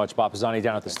 thanks so much. Bob Pisani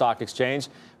down at the Stock Exchange.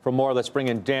 For more, let's bring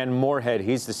in Dan Moorhead.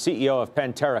 He's the CEO of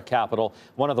Pantera Capital,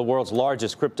 one of the world's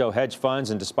largest crypto hedge funds.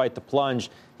 And despite the plunge,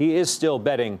 he is still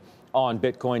betting on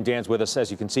Bitcoin. Dan's with us,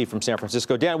 as you can see, from San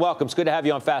Francisco. Dan, welcome. It's good to have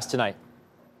you on Fast tonight.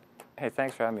 Hey,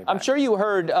 thanks for having me back. I'm sure you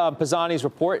heard Pisani's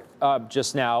report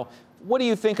just now. What do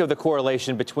you think of the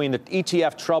correlation between the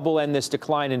ETF trouble and this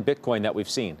decline in Bitcoin that we've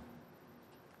seen?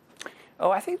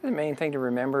 Oh, I think the main thing to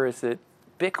remember is that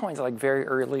Bitcoin's like very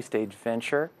early stage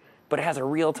venture, but it has a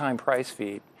real-time price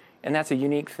feed. And that's a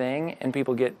unique thing, and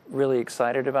people get really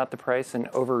excited about the price and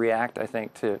overreact, I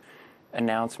think, to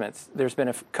announcements. There's been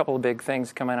a couple of big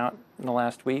things coming out in the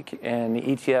last week, and the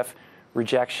ETF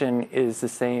rejection is the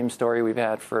same story we've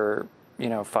had for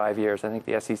 5 years. I think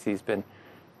the SEC's been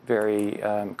very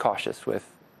cautious with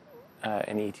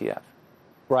an ETF.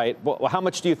 Right. Well, how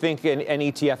much do you think an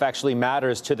ETF actually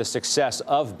matters to the success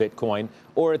of Bitcoin,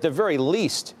 or at the very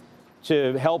least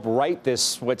to help right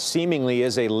this, what seemingly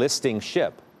is a listing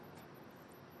ship?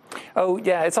 Oh,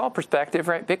 yeah, it's all perspective,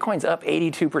 right? Bitcoin's up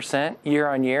 82% year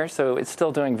on year, so it's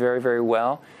still doing very, very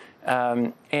well.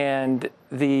 And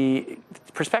the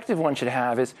perspective one should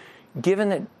have is, given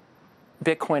that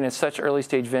Bitcoin is such early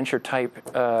stage venture type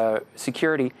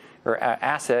security or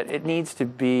asset, it needs to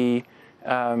be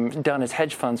done as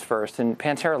hedge funds first. And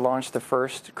Pantera launched the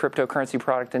first cryptocurrency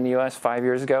product in the U.S. 5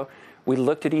 years ago. We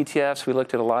looked at ETFs, we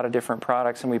looked at a lot of different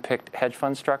products, and we picked hedge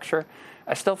fund structure.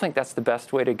 I still think that's the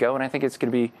best way to go, and I think it's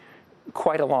going to be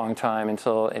quite a long time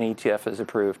until an ETF is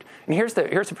approved. And here's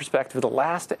the perspective. The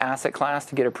last asset class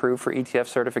to get approved for ETF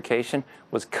certification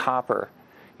was copper.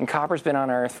 And copper's been on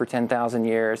Earth for 10,000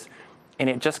 years, and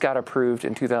it just got approved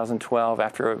in 2012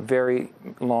 after a very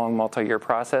long multi-year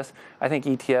process. I think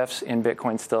ETFs in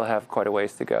Bitcoin still have quite a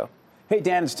ways to go. Hey,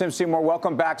 Dan, it's Tim Seymour.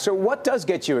 Welcome back. So what does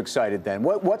get you excited then?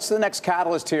 What's the next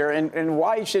catalyst here, and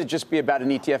why should it just be about an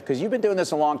ETF? Because you've been doing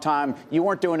this a long time. You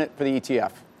weren't doing it for the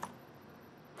ETF.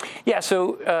 Yeah,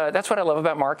 so that's what I love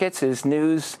about markets is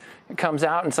news comes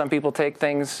out, and some people take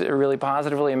things really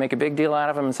positively and make a big deal out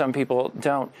of them, and some people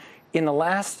don't. In the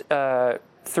last 3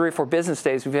 or 4 business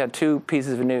days, we've had 2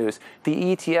 pieces of news. The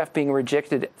ETF being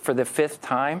rejected for the 5th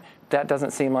time, that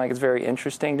doesn't seem like it's very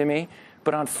interesting to me.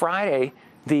 But on Friday,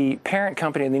 the parent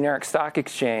company of the New York Stock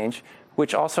Exchange,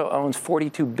 which also owns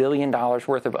 $42 billion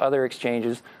worth of other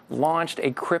exchanges, launched a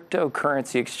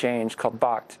cryptocurrency exchange called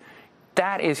Bakkt.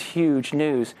 That is huge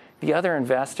news. The other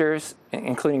investors,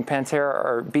 including Pantera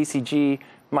or BCG,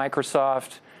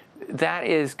 Microsoft, that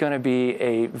is going to be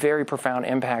a very profound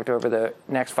impact over the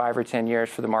next 5 or 10 years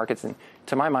for the markets. And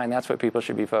to my mind, that's what people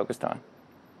should be focused on.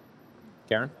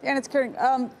 Karen? And it's Karen.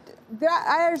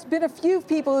 There's been a few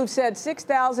people who've said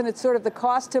 6,000, it's sort of the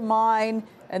cost to mine,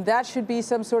 and that should be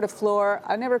some sort of floor.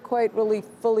 I never quite really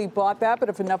fully bought that, but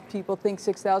if enough people think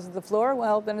 6,000 is the floor,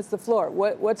 well, then it's the floor.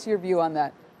 What's your view on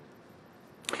that?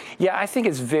 Yeah, I think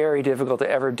it's very difficult to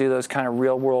ever do those kind of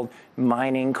real-world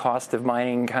mining, cost of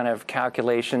mining kind of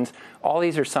calculations. All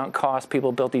these are sunk costs.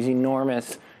 People built these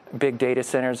enormous big data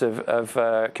centers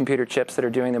of computer chips that are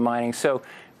doing the mining. So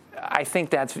I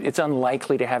think it's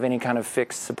unlikely to have any kind of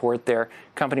fixed support there.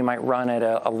 Company might run at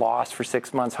a loss for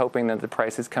 6 months, hoping that the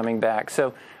price is coming back.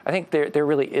 So I think there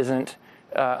really isn't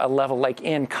a level like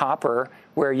in copper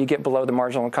where you get below the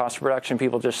marginal cost of production,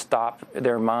 people just stop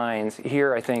their mines.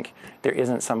 Here, I think there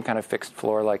isn't some kind of fixed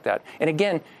floor like that. And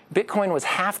again, Bitcoin was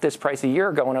half this price a year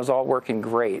ago when it was all working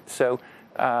great. So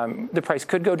the price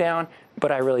could go down,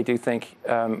 but I really do think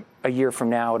a year from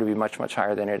now it'll be much, much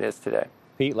higher than it is today.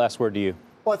 Pete, last word to you.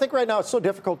 Well, I think right now it's so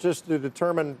difficult just to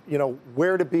determine,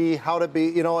 where to be, how to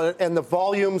be, and the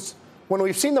volumes. When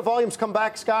we've seen the volumes come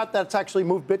back, Scott, that's actually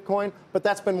moved Bitcoin. But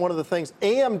that's been one of the things.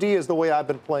 AMD is the way I've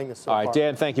been playing this so far. All right,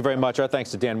 Dan, thank you very much. Our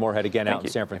thanks to Dan Moorhead again out in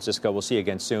San Francisco. We'll see you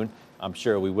again soon. I'm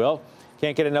sure we will.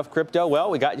 Can't get enough crypto? Well,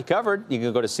 we got you covered. You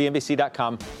can go to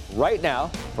CNBC.com right now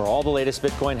for all the latest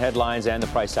Bitcoin headlines and the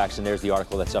price action. There's the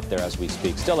article that's up there as we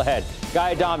speak. Still ahead,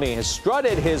 Guy Adami has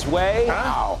strutted his way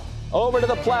over to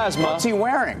the plasma. What's he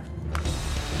wearing?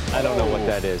 I don't know what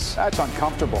that is. That's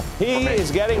uncomfortable. He is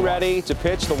getting ready to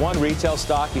pitch the one retail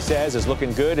stock he says is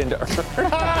looking good into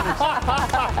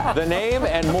the name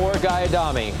and more, Guy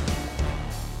Adami.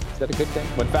 Is that a good thing?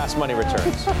 When Fast Money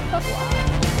returns.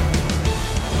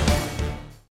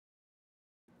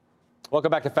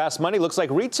 Welcome back to Fast Money. Looks like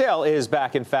retail is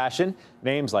back in fashion.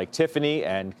 Names like Tiffany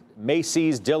and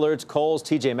Macy's, Dillard's, Kohl's,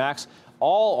 TJ Maxx,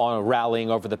 all on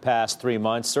rallying over the past 3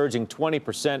 months, surging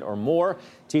 20% or more.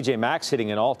 TJ Maxx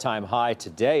hitting an all-time high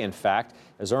today, in fact,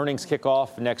 as earnings kick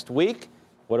off next week.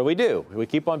 What do? Do we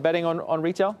keep on betting on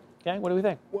retail? Okay, what do we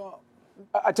think? Well,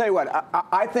 I tell you what,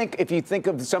 I think if you think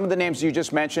of some of the names you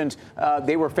just mentioned,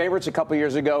 they were favorites a couple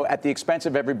years ago at the expense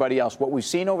of everybody else. What we've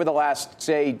seen over the last,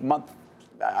 say, month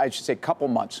I should say, couple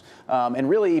months, and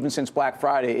really even since Black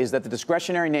Friday, is that the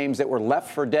discretionary names that were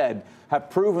left for dead have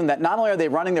proven that not only are they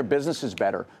running their businesses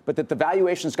better, but that the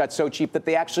valuations got so cheap that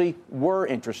they actually were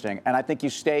interesting. And I think you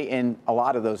stay in a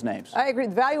lot of those names. I agree.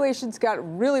 The valuations got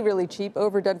really, really cheap,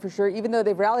 overdone for sure, even though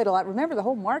they've rallied a lot. Remember, the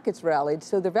whole market's rallied,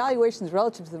 so the valuations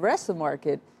relative to the rest of the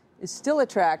market is still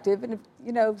attractive. And, if,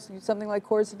 you know, something like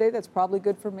Coors today, that's probably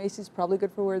good for Macy's, probably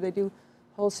good for where they do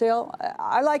wholesale.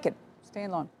 I like it.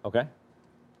 Staying long. Okay.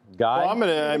 Guy? Well,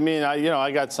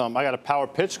 I got a power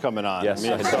pitch coming on. Yes,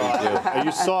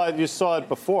 you saw it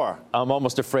before. I'm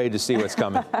almost afraid to see what's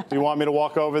coming. Do you want me to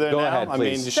walk over there now? Go ahead,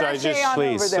 please. Should I just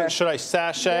please? Should I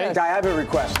sashay? Yes. I have a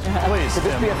request. Please. Could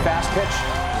this be a fast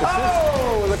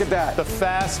pitch? Look at that. The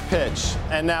fast pitch.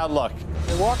 And now look.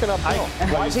 They're walking uphill.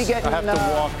 Why is he getting? I have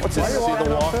to walk. What's to this? see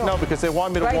the walk? No, because they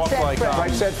want me to walk like.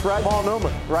 Right said Fred. Paul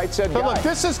Newman. Right said But Guy. look,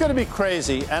 this is going to be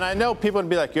crazy, and I know people are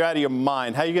going to be like, "You're out of your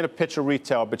mind. How are you going to pitch a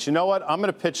retailer?" But you know what? I'm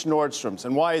going to pitch Nordstrom's,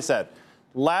 and why is that?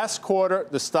 Last quarter,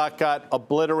 the stock got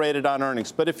obliterated on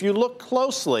earnings. But if you look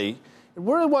closely, it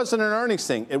really wasn't an earnings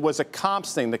thing. It was a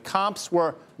comps thing. The comps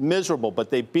were miserable,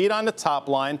 but they beat on the top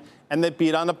line and they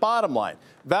beat on the bottom line.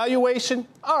 Valuation,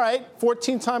 all right,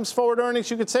 14 times forward earnings.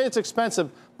 You could say it's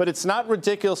expensive, but it's not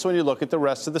ridiculous when you look at the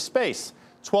rest of the space.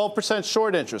 12%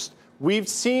 short interest. We've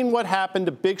seen what happened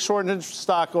to big short interest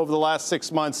stock over the last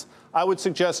 6 months. I would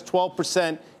suggest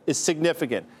 12% is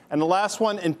significant. And the last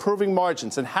one, improving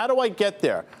margins. And how do I get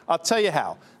there? I'll tell you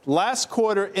how. Last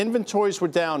quarter, inventories were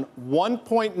down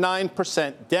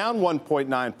 1.9%, down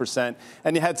 1.9%,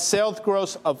 and you had sales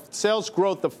growth of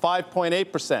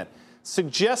 5.8%.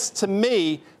 Suggests to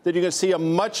me that you're going to see a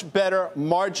much better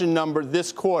margin number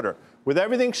this quarter. With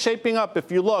everything shaping up,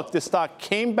 if you look, the stock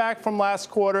came back from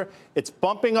last quarter. It's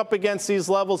bumping up against these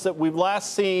levels that we've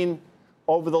last seen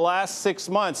over the last 6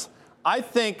 months. I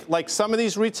think, like some of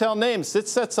these retail names, it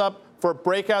sets up for a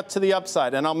breakout to the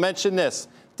upside. And I'll mention this.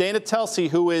 Dana Telsey,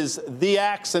 who is the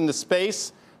axe in the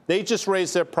space, they just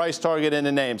raised their price target in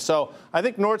the name. So I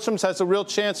think Nordstrom's has a real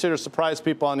chance here to surprise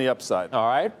people on the upside. All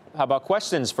right. How about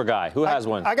questions for Guy? Who has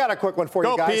one? I got a quick one for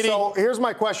you guys. Petey. So here's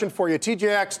my question for you.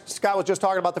 TJX, Scott was just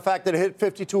talking about the fact that it hit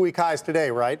 52-week highs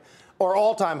today, right? Or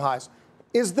all-time highs.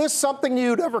 Is this something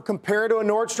you'd ever compare to a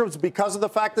Nordstrom's because of the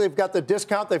fact that they've got the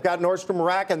discount, they've got Nordstrom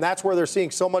Rack, and that's where they're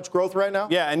seeing so much growth right now?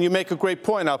 Yeah, and you make a great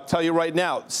point. I'll tell you right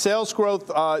now. Sales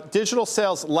growth, digital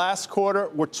sales last quarter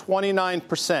were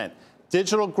 29%.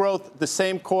 Digital growth the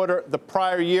same quarter the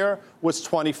prior year was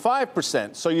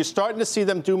 25%. So you're starting to see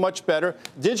them do much better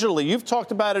digitally. You've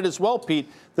talked about it as well, Pete.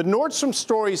 The Nordstrom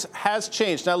stories has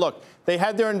changed. Now, look, they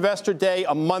had their investor day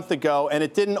a month ago, and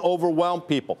it didn't overwhelm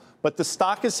people. But the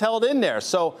stock is held in there.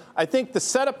 So I think the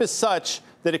setup is such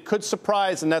that it could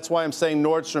surprise, and that's why I'm saying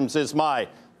Nordstrom's is my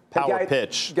power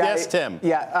pitch. Yes, Tim.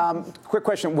 Yeah, quick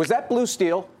question. Was that blue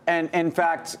steel? And in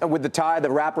fact, with the tie,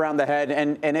 the wrap around the head,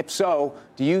 and if so,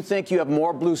 do you think you have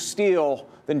more blue steel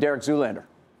than Derek Zoolander?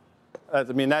 I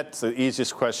mean, that's the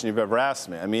easiest question you've ever asked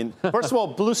me. I mean, first of all,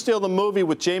 Blue Steel, the movie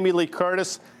with Jamie Lee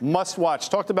Curtis, must watch.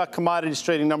 Talked about commodities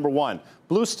trading #1.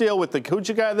 Blue Steel with who'd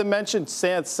you guy that mentioned?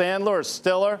 Sandler or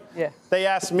Stiller? Yeah. They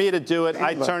asked me to do it.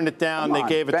 I turned it down. They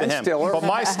gave it to him. Stiller. But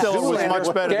my Stiller was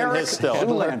much better than his Stiller.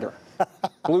 Zoolander.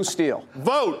 Blue Steel.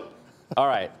 Vote. All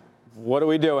right. What are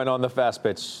we doing on the fast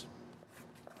pitch?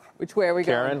 Which way are we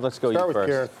going? Karen, let's go Start you with first.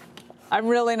 Karen. I'm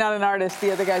really not an artist.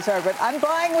 The other guys are, but I'm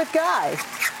buying with Guy.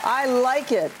 I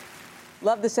like it.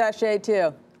 Love the sachet,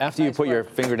 too. After you put your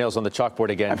fingernails on the chalkboard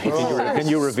again, can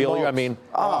you reveal your,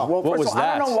 well, what was all,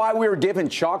 that? I don't know why we were given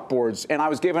chalkboards, and I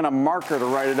was given a marker to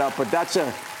write it up, but that's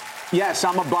yes,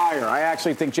 I'm a buyer. I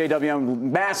actually think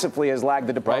JWM massively has lagged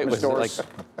the department stores.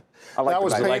 That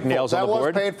was painful. Like nails on the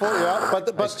board? That was painful, yeah.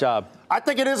 But nice job. I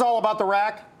think it is all about the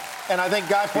rack, and I think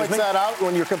Guy points that out.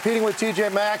 When you're competing with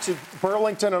TJ Maxx,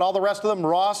 Burlington, and all the rest of them,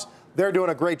 Ross, they're doing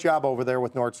a great job over there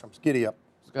with Nordstrom's. Giddy up.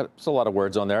 It's a lot of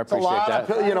words on there. I appreciate that.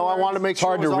 I wanted to make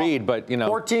sure it's hard to read, but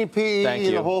 14 PE, thank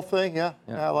you. The whole thing. Yeah,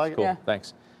 I like cool. it. Yeah.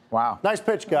 Thanks. Wow. Nice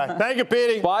pitch, Guy. Thank you,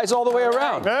 Petey. Buys all the way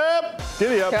around. Yep.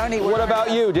 Giddy up. Tony, what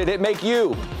about you? Did it make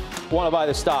you want to buy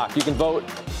the stock? You can vote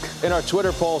in our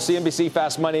Twitter poll, CNBC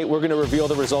Fast Money. We're going to reveal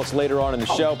the results later on in the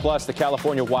show. Plus, the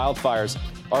California wildfires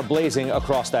are blazing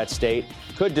across that state.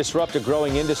 Could disrupt a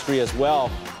growing industry as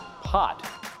well. Pot.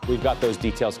 We've got those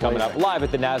details coming up live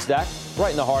at the NASDAQ,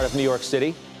 right in the heart of New York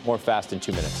City. More Fast in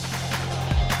 2 minutes.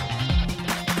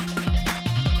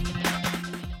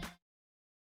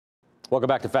 Welcome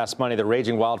back to Fast Money. The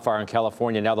raging wildfire in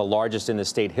California, now the largest in the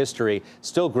state history,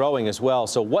 still growing as well.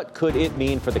 So what could it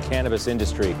mean for the cannabis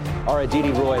industry? Our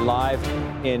Aditi Roy live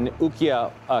in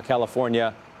Ukiah,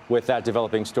 California, with that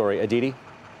developing story. Aditi?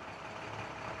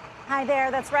 Hi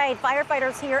there, that's right.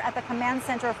 Firefighters here at the command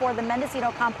center for the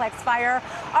Mendocino Complex fire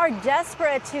are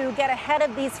desperate to get ahead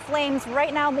of these flames.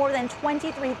 Right now, more than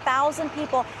 23,000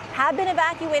 people have been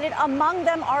evacuated. Among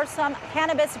them are some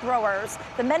cannabis growers.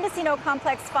 The Mendocino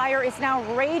Complex fire is now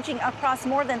raging across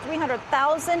more than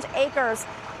 300,000 acres.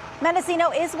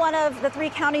 Mendocino is one of the 3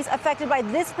 counties affected by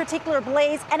this particular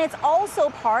blaze, and it's also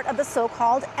part of the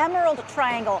so-called Emerald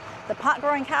Triangle, the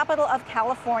pot-growing capital of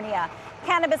California.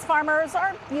 Cannabis farmers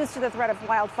are used to the threat of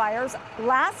wildfires.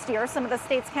 Last year, some of the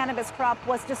state's cannabis crop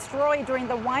was destroyed during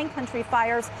the wine country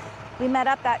fires. We met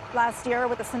up that last year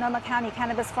with a Sonoma County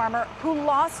cannabis farmer who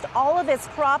lost all of his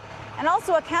crop, and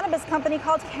also a cannabis company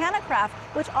called Canacraft,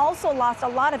 which also lost a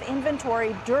lot of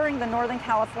inventory during the Northern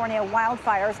California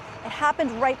wildfires. It happened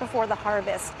right before the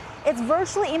harvest. It's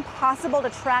virtually impossible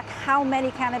to track how many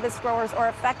cannabis growers are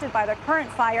affected by the current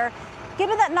fire,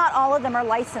 given that not all of them are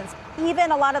licensed.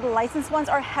 Even a lot of the licensed ones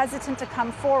are hesitant to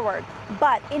come forward.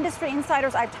 But industry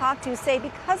insiders I've talked to say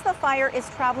because the fire is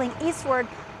traveling eastward,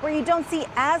 where you don't see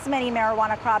as many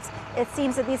marijuana crops, it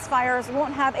seems that these fires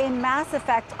won't have a mass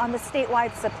effect on the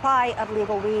statewide supply of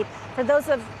legal weed. For those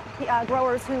of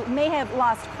growers who may have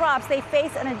lost crops, they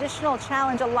face an additional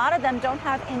challenge. A lot of them don't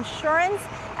have insurance,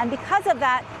 and because of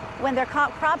that, when their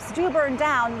crops do burn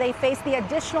down, they face the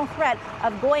additional threat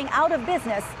of going out of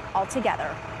business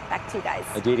altogether. Back to you guys.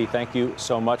 Aditi, thank you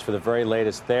so much for the very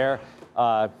latest there.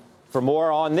 For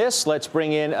more on this, let's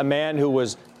bring in a man who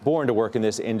was born to work in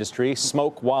this industry,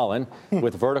 Smoke Wallen,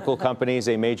 with Vertical Companies,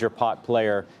 a major pot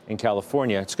player in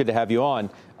California. It's good to have you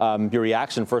on. Your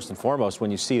reaction, first and foremost,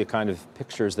 when you see the kind of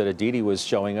pictures that Aditi was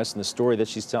showing us and the story that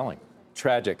she's telling.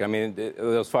 Tragic. I mean,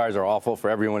 those fires are awful for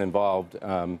everyone involved.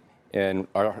 And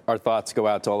our thoughts go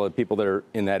out to all the people that are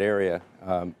in that area.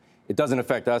 It doesn't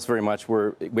affect us very much.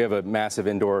 We have a massive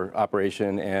indoor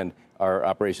operation, and our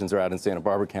operations are out in Santa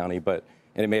Barbara County, and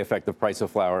it may affect the price of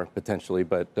flower potentially.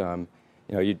 But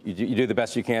you do the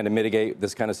best you can to mitigate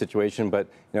this kind of situation. But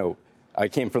I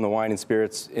came from the wine and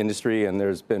spirits industry, and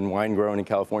there's been wine grown in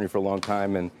California for a long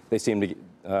time, and they seem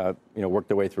to work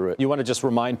their way through it. You want to just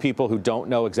remind people who don't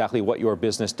know exactly what your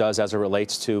business does as it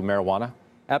relates to marijuana?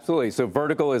 Absolutely. So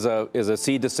Vertical is a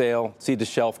seed to sale, seed to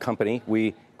shelf company.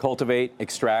 We cultivate,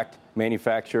 extract,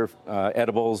 manufacture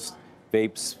edibles,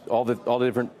 vapes, all the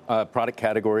different product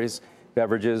categories,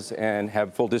 beverages, and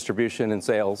have full distribution and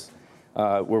sales.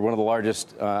 We're one of the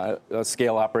largest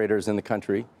scale operators in the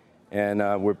country. And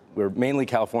we're mainly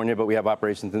California, but we have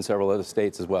operations in several other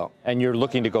states as well. And you're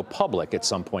looking to go public at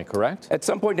some point, correct? At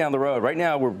some point down the road. Right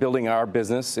now, we're building our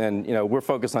business, and we're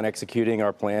focused on executing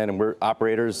our plan. And we're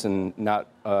operators, and not.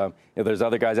 There's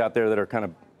other guys out there that are kind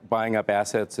of buying up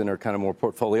assets and are kind of more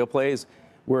portfolio plays.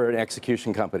 We're an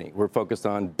execution company. We're focused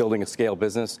on building a scale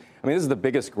business. I mean, this is the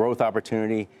biggest growth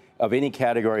opportunity of any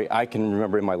category I can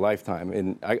remember in my lifetime.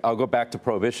 And I'll go back to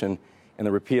Prohibition and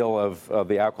the repeal of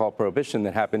the alcohol prohibition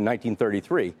that happened in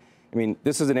 1933. I mean,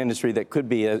 this is an industry that could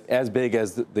be as big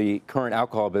as the current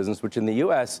alcohol business, which in the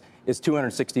U.S. is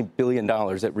 $260 billion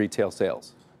at retail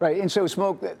sales. Right, and so,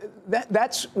 Smoke,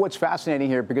 that's what's fascinating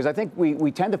here, because I think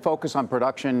we tend to focus on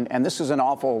production, and this is an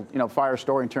awful, fire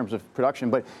story in terms of production,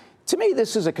 but to me,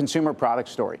 this is a consumer product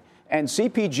story. And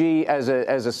CPG as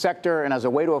a sector and as a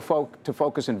way to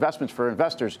focus investments for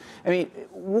investors, I mean,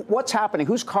 what's happening?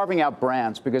 Who's carving out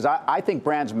brands? Because I think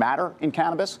brands matter in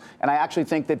cannabis, and I actually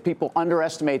think that people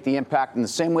underestimate the impact in the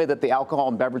same way that the alcohol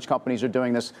and beverage companies are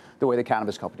doing this, the way the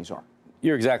cannabis companies are.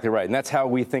 You're exactly right, and that's how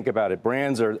we think about it.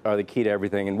 Brands are the key to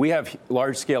everything, and we have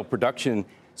large-scale production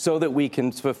so that we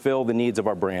can fulfill the needs of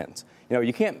our brands.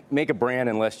 You can't make a brand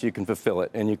unless you can fulfill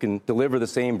it, and you can deliver the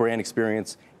same brand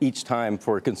experience each time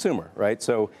for a consumer, right?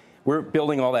 So we're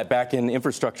building all that back-end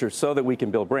infrastructure so that we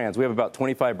can build brands. We have about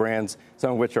 25 brands,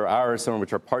 some of which are ours, some of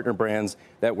which are partner brands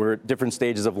that we're at different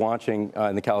stages of launching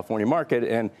in the California market.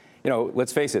 And,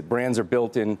 let's face it, brands are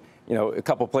built in, a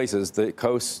couple places. The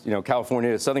coast,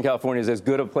 California, Southern California is as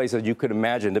good a place as you could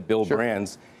imagine to build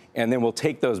brands. And then we'll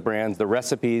take those brands, the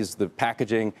recipes, the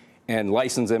packaging, and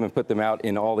license them and put them out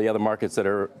in all the other markets that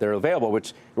are available,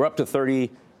 which we're up to 30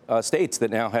 states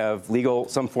that now have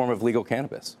some form of legal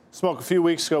cannabis. Smoke, a few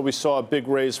weeks ago, we saw a big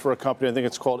raise for a company. I think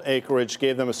it's called Acreage,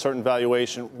 gave them a certain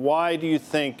valuation. Why do you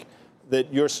think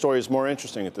that your story is more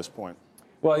interesting at this point?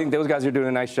 Well, I think those guys are doing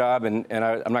a nice job, and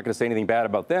I'm not going to say anything bad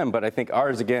about them, but I think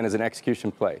ours, again, is an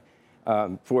execution play.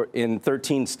 In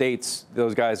 13 states,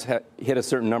 those guys hit a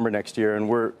certain number next year, and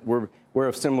we're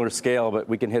of similar scale, but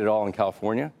we can hit it all in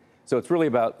California. So it's really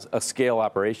about a scale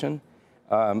operation.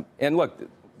 And look,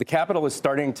 the capital is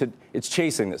it's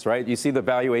chasing this, right? You see the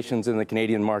valuations in the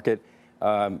Canadian market.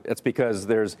 It's because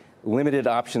there's limited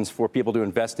options for people to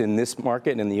invest in this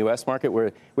market, in the U.S. market,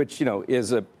 which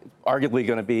is arguably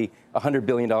going to be a $100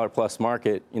 billion plus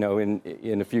market,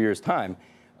 in a few years' time.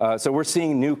 So we're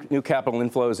seeing new capital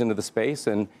inflows into the space,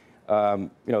 and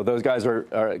those guys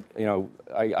are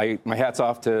my hat's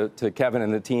off to Kevin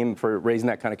and the team for raising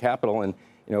that kind of capital, and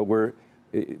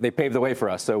they paved the way for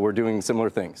us, so we're doing similar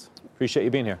things. Appreciate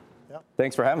you being here.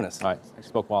 Thanks for having us. All right, I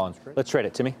spoke well on. Let's trade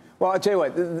it, Timmy. Well, I'll tell you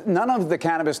what, none of the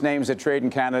cannabis names that trade in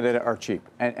Canada are cheap.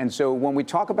 And so when we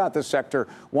talk about this sector,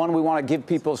 one, we want to give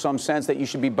people some sense that you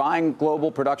should be buying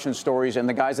global production stories and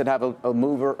the guys that have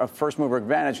a first mover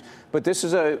advantage. But this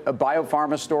is a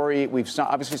biopharma story. We've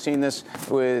obviously seen this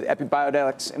with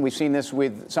EpiBiotics, and we've seen this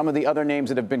with some of the other names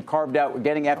that have been carved out. We're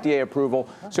getting FDA approval.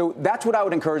 So that's what I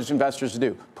would encourage investors to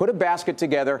do. Put a basket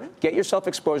together, get yourself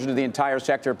exposure to the entire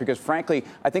sector, because frankly,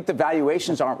 I think the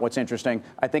valuations aren't what's interesting.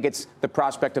 I think it's the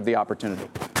prospect of the opportunity.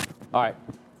 All right.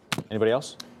 Anybody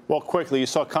else? Well, quickly, you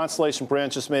saw Constellation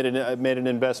Brands just made an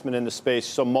investment in the space.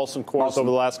 You saw Molson Coors over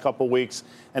the last couple of weeks.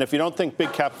 And if you don't think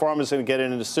big cap pharma is going to get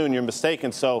into soon, you're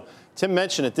mistaken. So Tim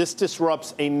mentioned it. This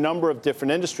disrupts a number of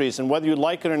different industries. And whether you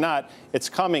like it or not, it's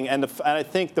coming. And I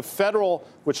think the federal,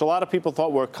 which a lot of people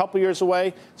thought were a couple years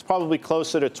away, it's probably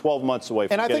closer to 12 months away.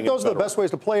 And I think those are the best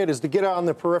ways to play it, is to get out on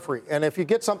the periphery. And if you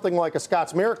get something like a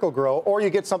Scott's Miracle-Gro, or you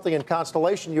get something in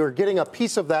Constellation, you're getting a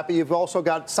piece of that, but you've also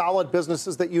got solid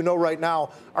businesses that right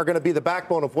now are going to be the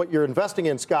backbone of what you're investing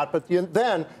in, Scott. But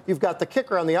then you've got the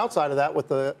kicker on the outside of that with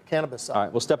the cannabis side. All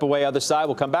right, we'll step away other side.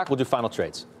 We'll come back. We'll do final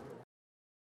trades.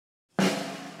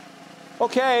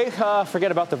 Okay,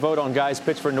 forget about the vote on Guy's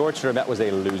pitch for Nordstrom. That was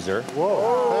a loser.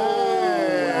 Whoa.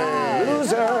 Hey.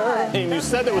 Loser. And you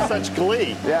said it with such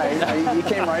glee. Yeah, he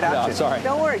came right at you. Sorry.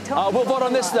 Don't worry. We'll vote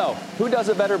on this, though. Who does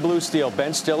a better blue steel,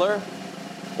 Ben Stiller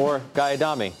or Guy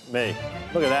Adami? Me.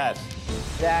 Look at that.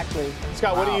 Exactly.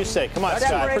 Scott, what do you say? Come on,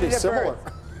 Scott. Pretty similar.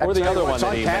 Or the other one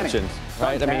that he mentioned,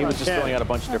 right? I mean, he was just throwing out a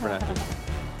bunch of different actions.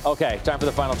 Okay, time for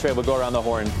the final trade. We'll go around the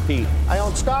horn. Pete. I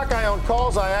own stock, I own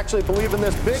calls. I actually believe in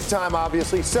this big time,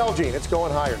 obviously. Celgene, it's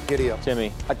going higher. Giddy up.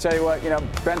 Timmy. I tell you what,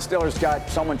 Ben Stiller's got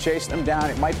someone chasing him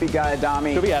down. It might be Guy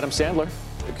Adami. Could be Adam Sandler.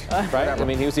 Right? Whatever. I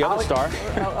mean, he was the other star.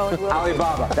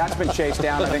 Alibaba. That's been chased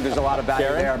down. I think there's a lot of value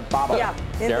there. Baba. Yeah.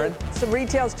 Darren? Some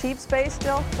retail's cheap space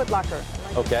still. Foot Locker.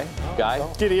 Okay. Guy?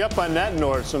 Giddy up on that,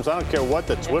 Nordstrom's. I don't care what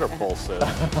the Twitter poll says.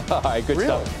 All right, good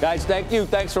stuff. Guys, thank you.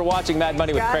 Thanks for watching. Mad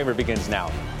Money with Kramer begins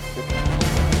now.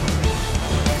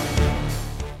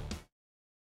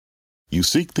 You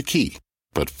seek the key,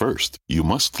 but first, you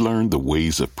must learn the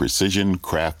ways of precision,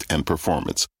 craft, and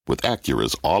performance with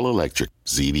Acura's all-electric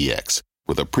ZDX.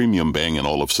 With a premium Bang &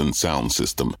 Olufsen sound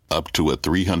system up to a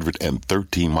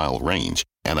 313-mile range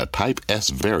and a Type S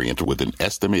variant with an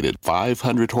estimated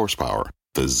 500 horsepower,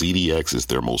 the ZDX is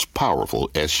their most powerful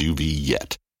SUV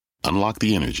yet. Unlock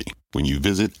the energy when you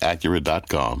visit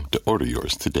Acura.com to order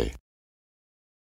yours today.